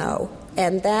common, though,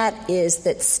 and that is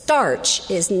that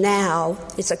starch is now,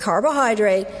 it's a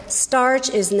carbohydrate, starch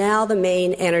is now the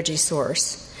main energy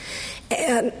source.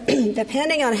 And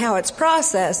depending on how it's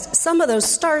processed, some of those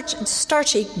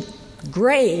starchy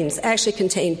grains actually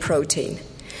contain protein.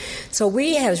 So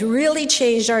we have really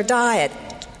changed our diet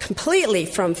completely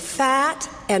from fat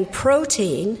and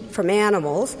protein from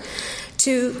animals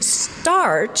to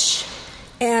starch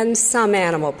and some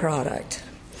animal product.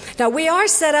 Now, we are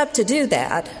set up to do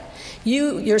that.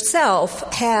 You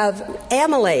yourself have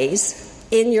amylase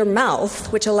in your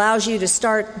mouth, which allows you to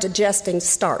start digesting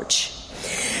starch.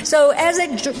 So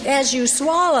as you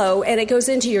swallow and it goes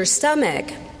into your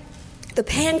stomach, the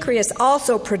pancreas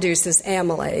also produces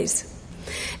amylase.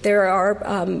 There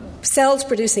are cells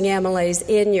producing amylase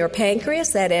in your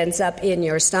pancreas that ends up in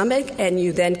your stomach, and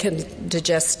you then can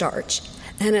digest starch.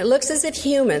 And it looks as if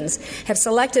humans have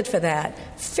selected for that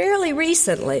fairly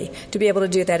recently to be able to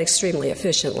do that extremely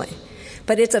efficiently.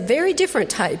 But it's a very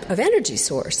different type of energy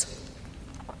source.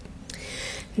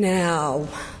 Now,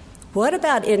 what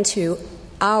about into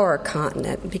our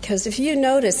continent? Because if you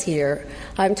notice here,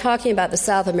 I'm talking about the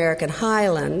South American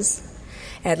highlands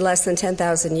at less than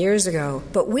 10,000 years ago.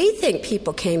 But we think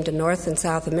people came to North and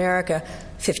South America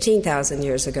 15,000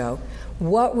 years ago.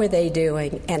 What were they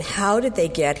doing, and how did they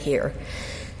get here?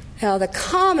 Now, the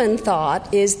common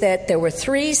thought is that there were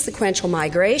 3 sequential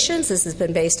migrations. This has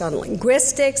been based on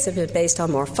linguistics, it's been based on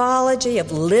morphology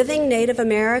of living Native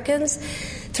Americans.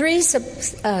 3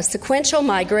 sequential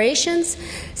migrations,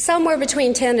 somewhere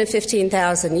between 10 and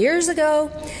 15,000 years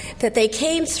ago, that they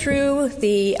came through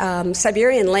the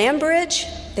Siberian land bridge.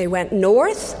 They went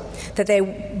north, that they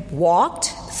walked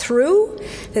through,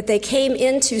 that they came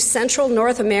into central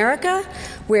North America,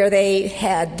 where they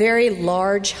had very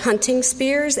large hunting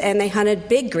spears and they hunted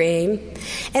big game.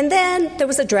 And then there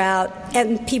was a drought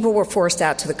and people were forced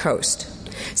out to the coast.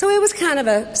 So it was kind of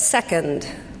a second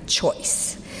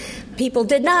choice. People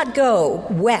did not go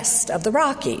west of the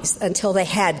Rockies until they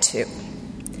had to.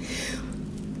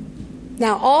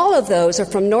 Now, all of those are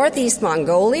from northeast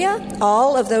Mongolia.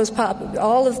 All of those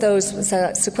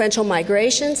sequential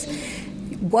migrations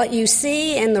What you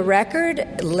see in the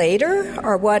record later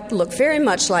are what look very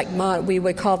much like we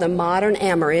would call them modern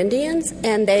Amerindians,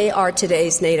 and they are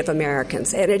today's Native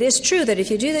Americans. And it is true that if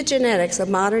you do the genetics of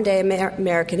modern-day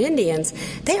American Indians,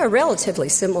 they are relatively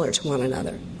similar to one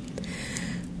another.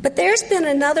 But there's been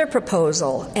another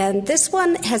proposal, and this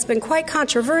one has been quite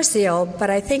controversial,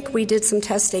 but I think we did some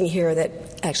testing here that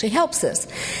actually helps us.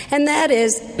 And that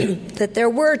is that there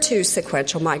were 2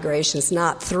 sequential migrations,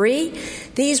 not 3.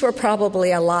 These were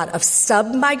probably a lot of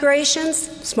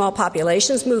sub-migrations, small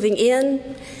populations moving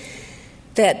in.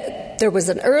 That there was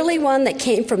an early one that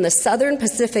came from the southern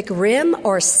Pacific Rim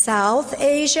or South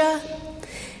Asia,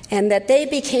 and that they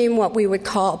became what we would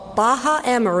call Baja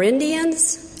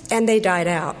Amerindians, and they died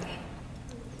out.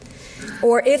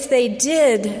 Or if they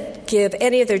did give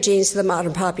any of their genes to the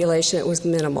modern population, it was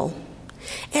minimal.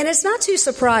 And it's not too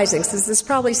surprising, since there's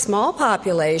probably small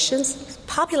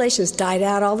populations died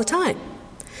out all the time.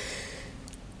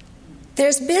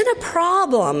 There's been a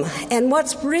problem, and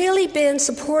what's really been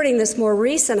supporting this more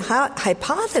recent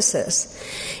hypothesis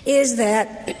is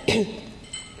that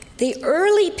the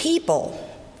early people,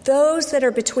 those that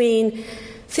are between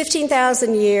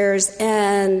 15,000 years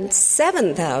and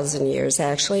 7,000 years,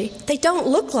 actually, they don't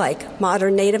look like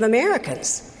modern Native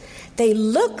Americans. They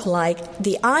look like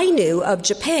the Ainu of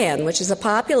Japan, which is a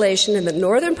population in the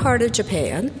northern part of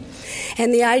Japan.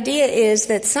 And the idea is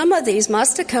that some of these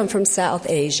must have come from South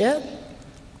Asia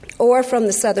or from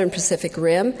the southern Pacific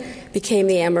Rim, became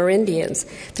the Amerindians.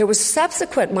 There was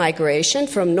subsequent migration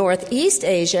from Northeast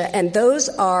Asia, and those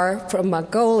are from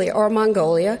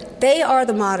Mongolia. They are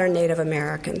the modern Native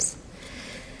Americans.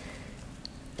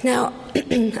 Now,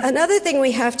 another thing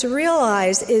we have to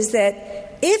realize is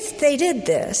that if they did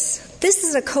this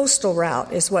is a coastal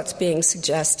route, is what's being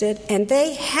suggested, and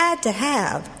they had to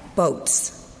have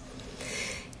boats.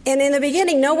 And in the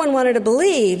beginning, no one wanted to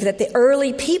believe that the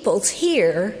early peoples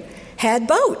here had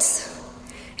boats.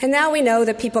 And now we know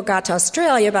that people got to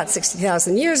Australia about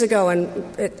 60,000 years ago,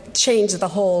 and it changed the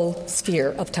whole sphere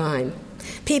of time.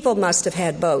 People must have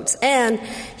had boats. And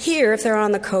here, if they're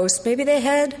on the coast, maybe they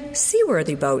had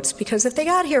seaworthy boats, because if they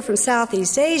got here from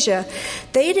Southeast Asia,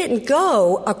 they didn't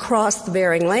go across the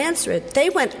Bering Land Strait. They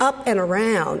went up and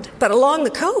around, but along the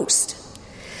coast.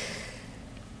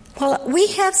 Well, we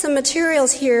have some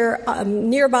materials here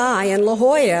nearby in La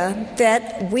Jolla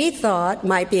that we thought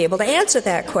might be able to answer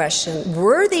that question.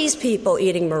 Were these people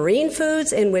eating marine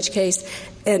foods, in which case,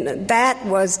 and that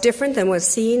was different than was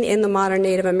seen in the modern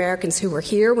Native Americans who were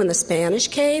here when the Spanish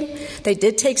came. They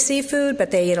did take seafood,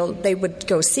 but they would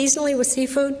go seasonally with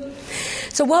seafood.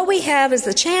 So what we have is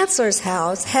the Chancellor's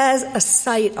House has a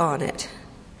site on it.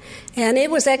 And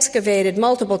it was excavated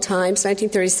multiple times,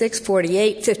 1936,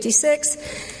 48,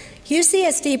 56.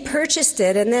 UCSD purchased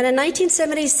it, and then in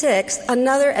 1976,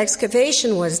 another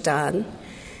excavation was done,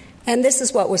 and this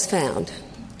is what was found.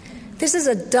 This is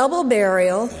a double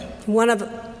burial, one of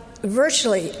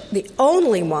virtually the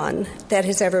only one that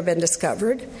has ever been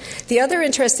discovered. The other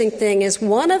interesting thing is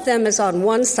one of them is on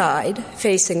one side,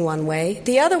 facing one way.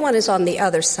 The other one is on the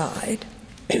other side.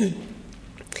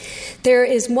 There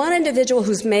is one individual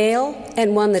who's male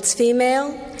and one that's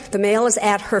female. The male is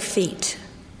at her feet.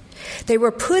 They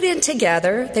were put in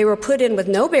together. They were put in with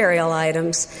no burial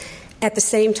items at the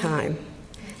same time.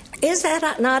 Is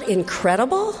that not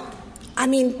incredible? I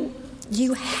mean,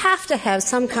 you have to have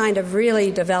some kind of really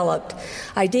developed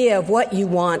idea of what you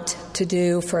want to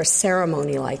do for a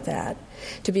ceremony like that,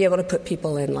 to be able to put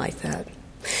people in like that.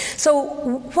 So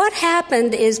what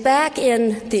happened is back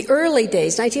in the early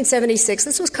days, 1976,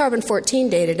 this was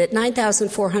carbon-14 dated at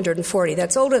 9,440.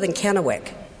 That's older than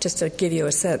Kennewick, just to give you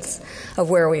a sense of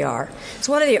where we are. It's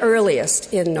one of the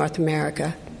earliest in North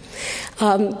America.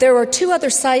 There were two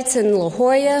other sites in La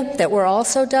Jolla that were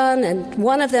also done, and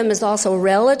one of them is also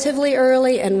relatively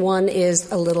early, and one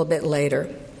is a little bit later.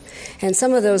 And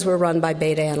some of those were run by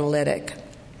Beta Analytic.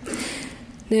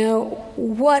 Now,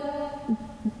 what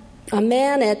a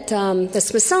man at the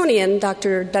Smithsonian,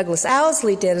 Dr. Douglas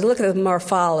Owsley, did is look at the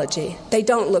morphology. They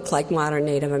don't look like modern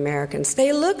Native Americans.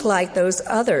 They look like those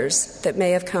others that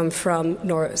may have come from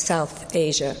South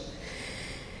Asia.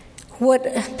 What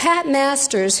Pat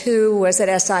Masters, who was at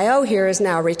SIO here, is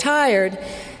now retired,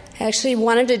 actually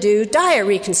wanted to do diet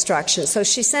reconstruction. So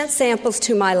she sent samples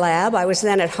to my lab. I was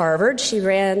then at Harvard. She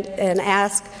ran and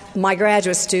asked my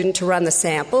graduate student to run the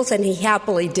samples, and he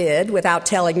happily did without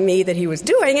telling me that he was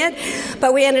doing it.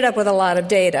 But we ended up with a lot of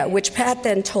data, which Pat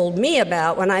then told me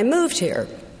about when I moved here.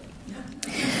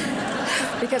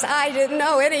 because I didn't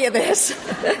know any of this.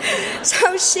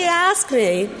 So she asked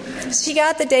me. She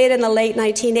got the data in the late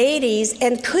 1980s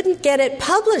and couldn't get it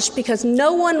published because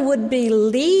no one would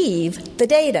believe the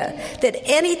data, that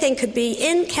anything could be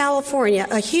in California,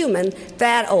 a human,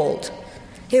 that old.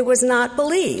 It was not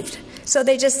believed. So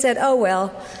they just said, oh,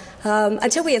 well,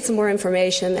 until we get some more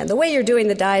information. And the way you're doing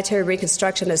the dietary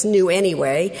reconstruction is new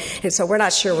anyway, and so we're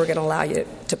not sure we're going to allow you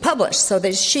to publish. So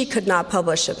she could not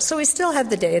publish it. So we still have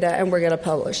the data, and we're going to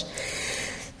publish.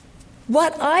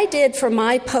 What I did for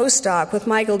my postdoc with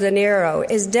Michael De Niro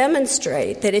is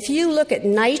demonstrate that if you look at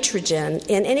nitrogen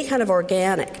in any kind of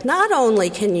organic, not only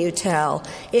can you tell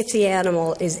if the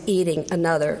animal is eating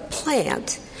another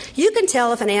plant, you can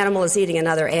tell if an animal is eating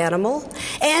another animal,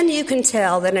 and you can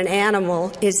tell that an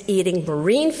animal is eating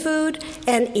marine food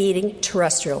and eating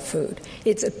terrestrial food.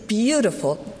 It's a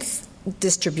beautiful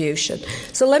distribution.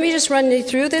 So let me just run you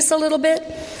through this a little bit.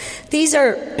 These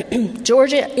are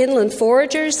Georgia inland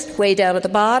foragers, way down at the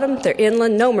bottom. They're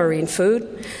inland, no marine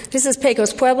food. This is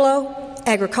Pecos Pueblo,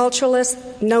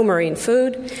 agriculturalists, no marine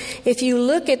food. If you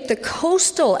look at the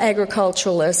coastal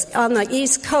agriculturalists on the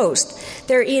East Coast,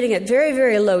 they're eating at very,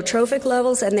 very low trophic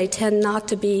levels, and they tend not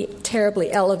to be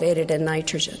terribly elevated in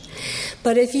nitrogen.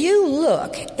 But if you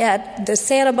look at the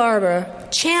Santa Barbara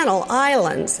Channel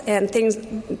Islands and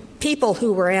people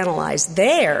who were analyzed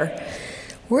there,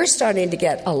 we're starting to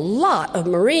get a lot of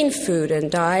marine food in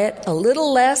diet, a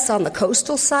little less on the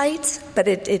coastal sites, but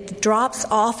it drops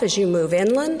off as you move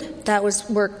inland. That was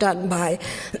work done by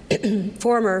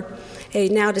a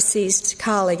now deceased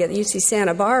colleague at UC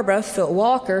Santa Barbara, Phil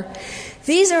Walker.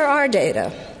 These are our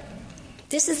data.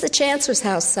 This is the Chancellor's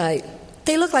House site.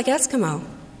 They look like Eskimo.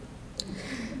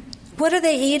 What are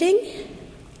they eating?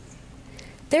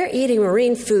 They're eating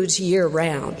marine foods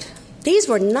year-round. These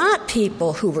were not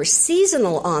people who were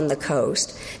seasonal on the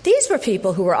coast. These were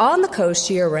people who were on the coast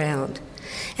year-round.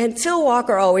 And Phil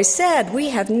Walker always said, we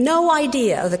have no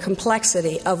idea of the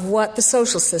complexity of what the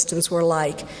social systems were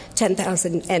like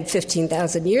 10,000 and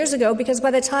 15,000 years ago, because by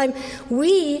the time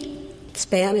we,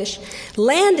 Spanish,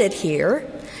 landed here,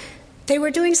 they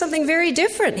were doing something very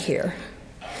different here.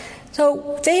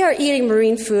 So they are eating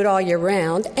marine food all year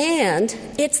round, and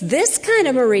it's this kind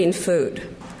of marine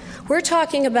food. We're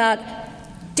talking about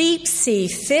deep-sea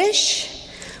fish.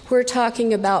 We're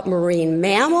talking about marine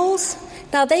mammals.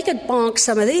 Now, they could bonk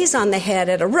some of these on the head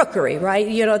at a rookery, right?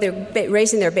 You know, they're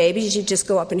raising their babies. You just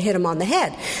go up and hit them on the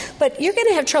head. But you're going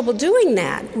to have trouble doing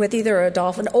that with either a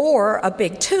dolphin or a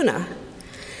big tuna.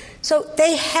 So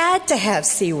they had to have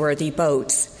seaworthy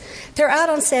boats. They're out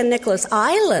on San Nicolas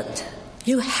Island.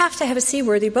 You have to have a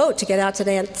seaworthy boat to get out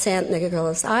to San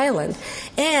Nicolas Island.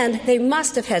 And they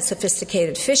must have had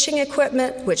sophisticated fishing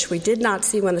equipment, which we did not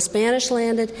see when the Spanish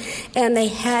landed, and they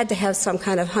had to have some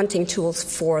kind of hunting tools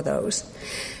for those.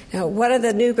 Now, one of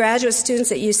the new graduate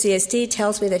students at UCSD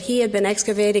tells me that he had been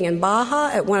excavating in Baja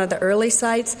at one of the early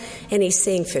sites, and he's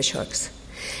seeing fish hooks.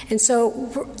 And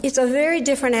so it's a very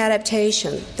different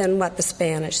adaptation than what the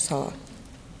Spanish saw.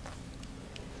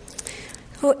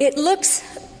 Well, it looks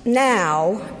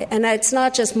now, and it's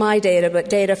not just my data,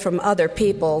 but data from other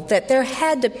people, that there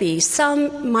had to be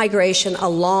some migration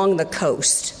along the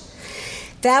coast.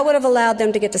 That would have allowed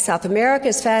them to get to South America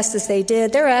as fast as they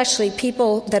did. There are actually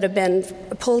people that have been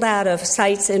pulled out of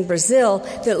sites in Brazil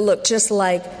that look just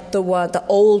like the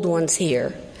old ones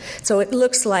here. So it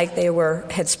looks like they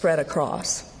had spread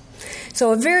across.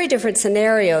 So a very different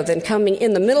scenario than coming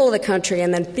in the middle of the country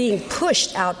and then being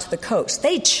pushed out to the coast.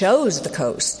 They chose the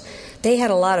coast. They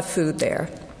had a lot of food there.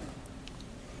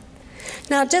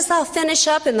 Now, I'll finish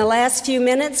up in the last few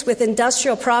minutes with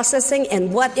industrial processing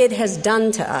and what it has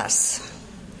done to us.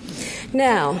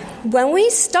 Now, when we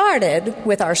started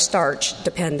with our starch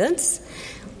dependence,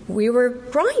 we were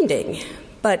grinding,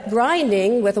 but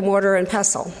grinding with a mortar and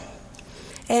pestle.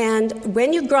 And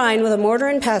when you grind with a mortar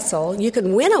and pestle, you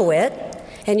can winnow it,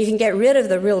 and you can get rid of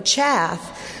the real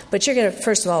chaff. But you're going to,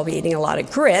 first of all, be eating a lot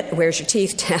of grit. Wears your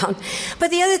teeth down.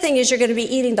 But the other thing is you're going to be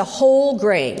eating the whole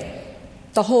grain.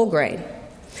 The whole grain.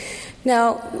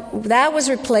 Now, that was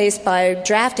replaced by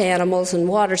draft animals and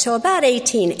water till about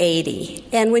 1880.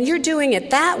 And when you're doing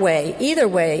it that way, either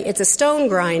way, it's a stone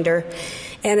grinder,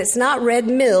 and it's not red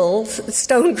mill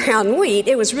stone ground wheat.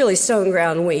 It was really stone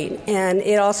ground wheat, and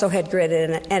it also had grit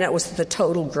in it, and it was the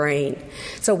total grain.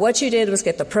 So what you did was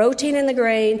get the protein in the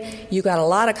grain, you got a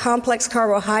lot of complex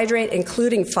carbohydrate,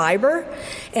 including fiber,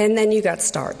 and then you got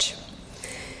starch.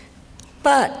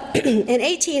 But in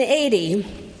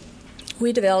 1880,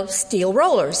 we developed steel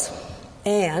rollers.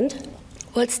 And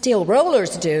what steel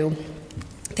rollers do,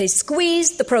 they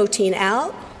squeeze the protein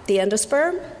out, the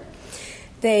endosperm.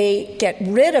 They get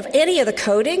rid of any of the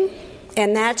coating,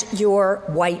 and that's your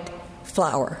white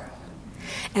flour.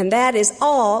 And that is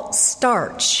all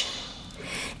starch.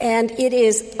 And it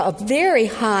is a very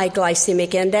high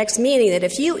glycemic index, meaning that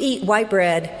if you eat white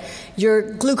bread, your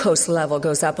glucose level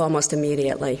goes up almost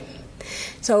immediately.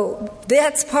 So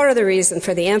that's part of the reason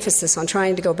for the emphasis on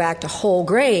trying to go back to whole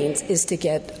grains, is to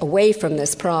get away from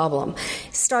this problem.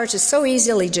 Starch is so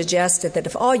easily digested that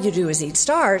if all you do is eat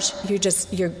starch,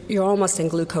 you're almost in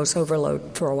glucose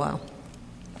overload for a while.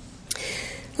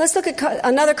 Let's look at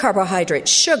another carbohydrate,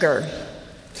 sugar.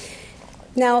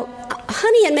 Now,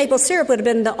 honey and maple syrup would have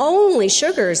been the only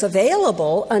sugars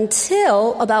available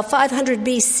until about 500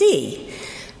 BC,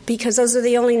 because those are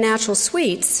the only natural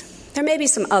sweets. There may be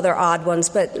some other odd ones,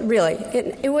 but really,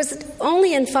 it was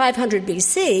only in 500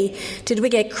 BC did we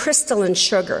get crystalline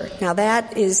sugar. Now,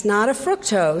 that is not a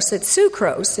fructose, it's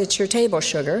sucrose, it's your table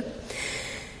sugar.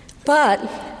 But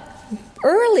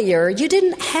earlier, you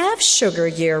didn't have sugar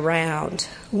year-round.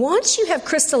 Once you have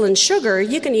crystalline sugar,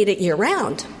 you can eat it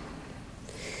year-round.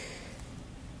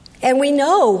 And we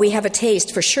know we have a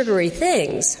taste for sugary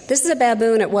things. This is a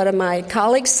baboon at one of my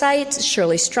colleagues' sites,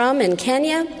 Shirley Strum in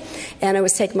Kenya, and it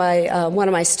was taken by one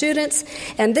of my students.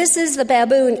 And this is the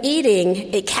baboon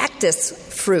eating a cactus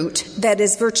fruit that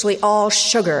is virtually all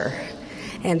sugar.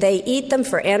 And they eat them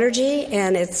for energy,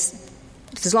 and it's,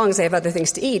 as long as they have other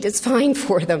things to eat, it's fine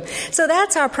for them. So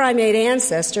that's our primate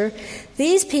ancestor.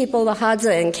 These people, the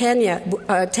Hadza in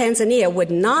Tanzania,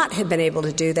 would not have been able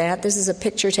to do that. This is a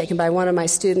picture taken by one of my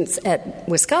students at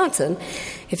Wisconsin.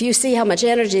 If you see how much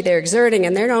energy they're exerting,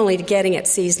 and they're only getting it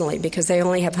seasonally because they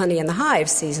only have honey in the hive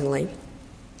seasonally.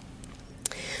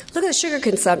 Look at the sugar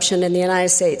consumption in the United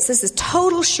States. This is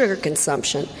total sugar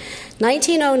consumption,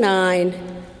 1909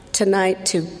 to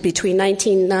between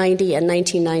 1990 and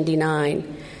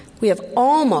 1999. We have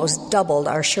almost doubled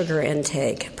our sugar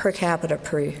intake per capita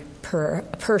per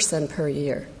person per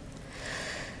year.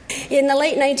 In the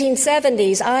late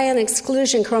 1970s, ion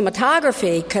exclusion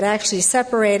chromatography could actually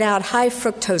separate out high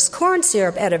fructose corn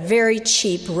syrup at a very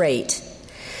cheap rate.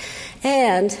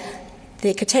 And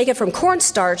they could take it from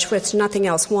cornstarch, which nothing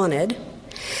else wanted.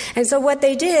 And so what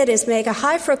they did is make a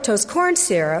high fructose corn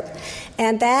syrup,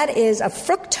 and that is a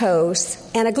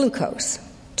fructose and a glucose,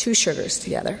 two sugars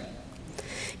together.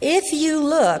 If you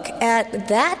look at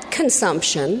that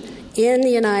consumption in the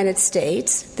United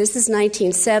States, this is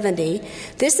 1970,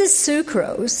 this is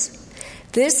sucrose,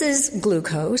 this is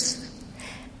glucose,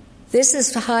 this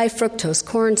is high fructose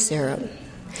corn syrup.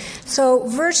 So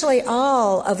virtually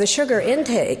all of the sugar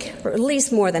intake, or at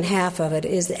least more than half of it,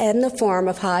 is in the form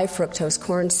of high fructose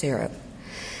corn syrup.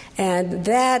 And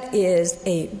that is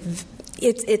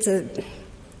it's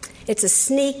a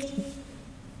sneak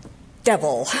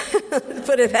devil,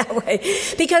 put it that way,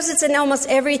 because it's in almost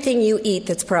everything you eat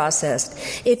that's processed.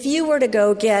 If you were to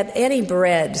go get any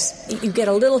breads, you get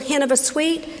a little hint of a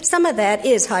sweet, some of that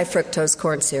is high fructose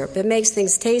corn syrup. It makes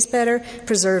things taste better,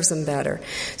 preserves them better.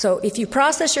 So if you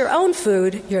process your own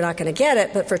food, you're not going to get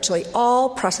it, but virtually all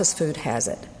processed food has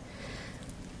it.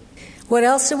 What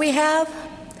else do we have?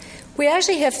 We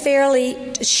actually have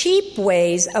fairly cheap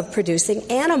ways of producing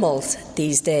animals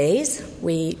these days.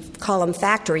 We call them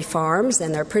factory farms,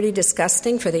 and they're pretty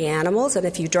disgusting for the animals. And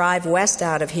if you drive west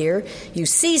out of here, you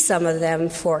see some of them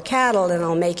for cattle, and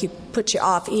it'll put you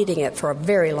off eating it for a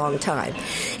very long time.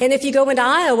 And if you go into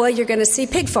Iowa, you're going to see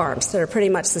pig farms that are pretty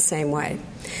much the same way.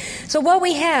 So what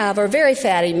we have are very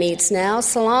fatty meats now.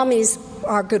 Salamis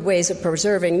are good ways of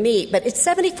preserving meat, but it's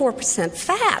 74%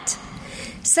 fat.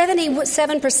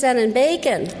 77% in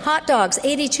bacon, hot dogs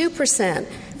 82%,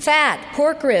 fat,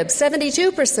 pork ribs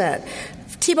 72%,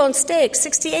 T-bone steak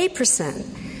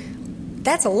 68%.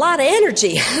 That's a lot of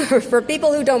energy for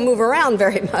people who don't move around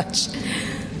very much.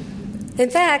 In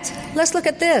fact, let's look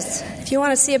at this. If you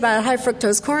want to see about high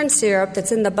fructose corn syrup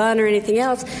that's in the bun or anything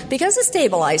else, because of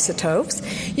stable isotopes,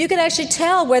 you can actually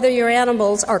tell whether your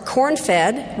animals are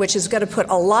corn-fed, which is going to put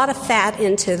a lot of fat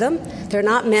into them. They're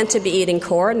not meant to be eating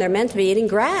corn. They're meant to be eating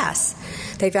grass.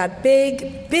 They've got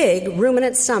big, big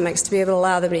ruminant stomachs to be able to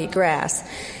allow them to eat grass.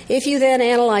 If you then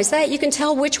analyze that, you can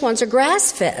tell which ones are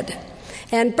grass-fed.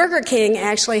 And Burger King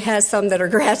actually has some that are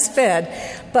grass-fed,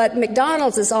 but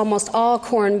McDonald's is almost all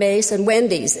corn-based, and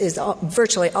Wendy's is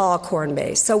virtually all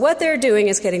corn-based. So what they're doing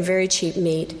is getting very cheap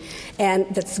meat, and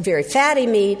that's very fatty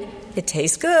meat. It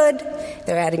tastes good.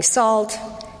 They're adding salt,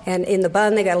 and in the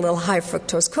bun they got a little high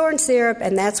fructose corn syrup,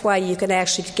 and that's why you can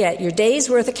actually get your day's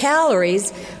worth of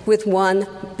calories with one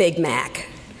Big Mac.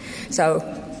 So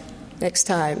next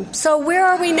time. So where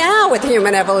are we now with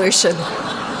human evolution?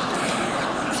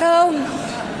 So,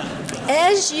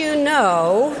 as you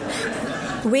know,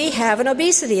 we have an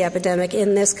obesity epidemic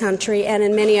in this country and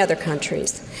in many other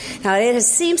countries. Now,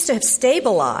 seems to have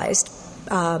stabilized.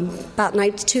 About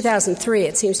 2003,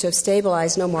 it seems to have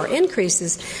stabilized, no more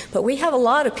increases, but we have a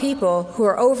lot of people who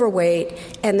are overweight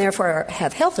and therefore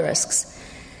have health risks.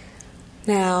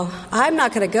 Now, I'm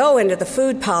not going to go into the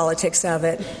food politics of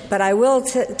it, but I will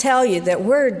tell you that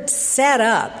we're set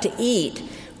up to eat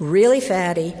really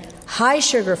fatty,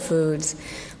 high-sugar foods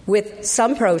with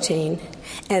some protein,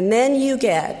 and then you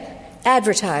get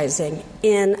advertising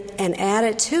in and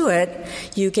added to it,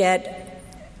 you get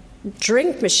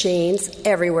drink machines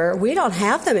everywhere. We don't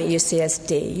have them at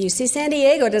UCSD. UC San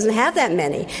Diego doesn't have that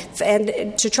many.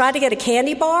 And to try to get a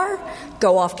candy bar,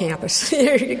 go off campus.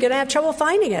 You're going to have trouble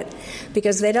finding it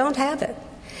because they don't have it.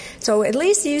 So at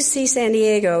least UC San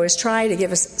Diego is trying to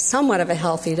give us somewhat of a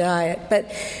healthy diet.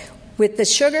 But with the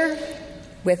sugar,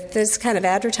 with this kind of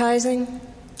advertising,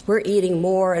 we're eating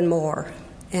more and more.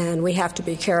 And we have to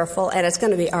be careful, and it's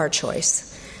going to be our choice.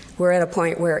 We're at a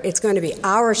point where it's going to be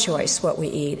our choice what we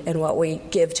eat and what we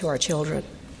give to our children.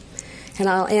 And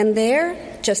I'll end there,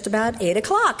 just about 8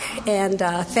 o'clock. And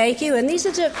thank you. And these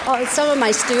are just some of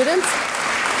my students.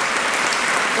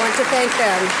 I want to thank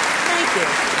them. Thank you.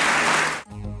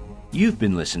 You've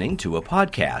been listening to a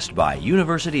podcast by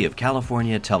University of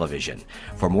California Television.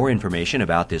 For more information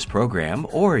about this program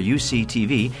or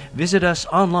UCTV, visit us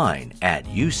online at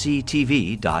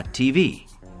uctv.tv.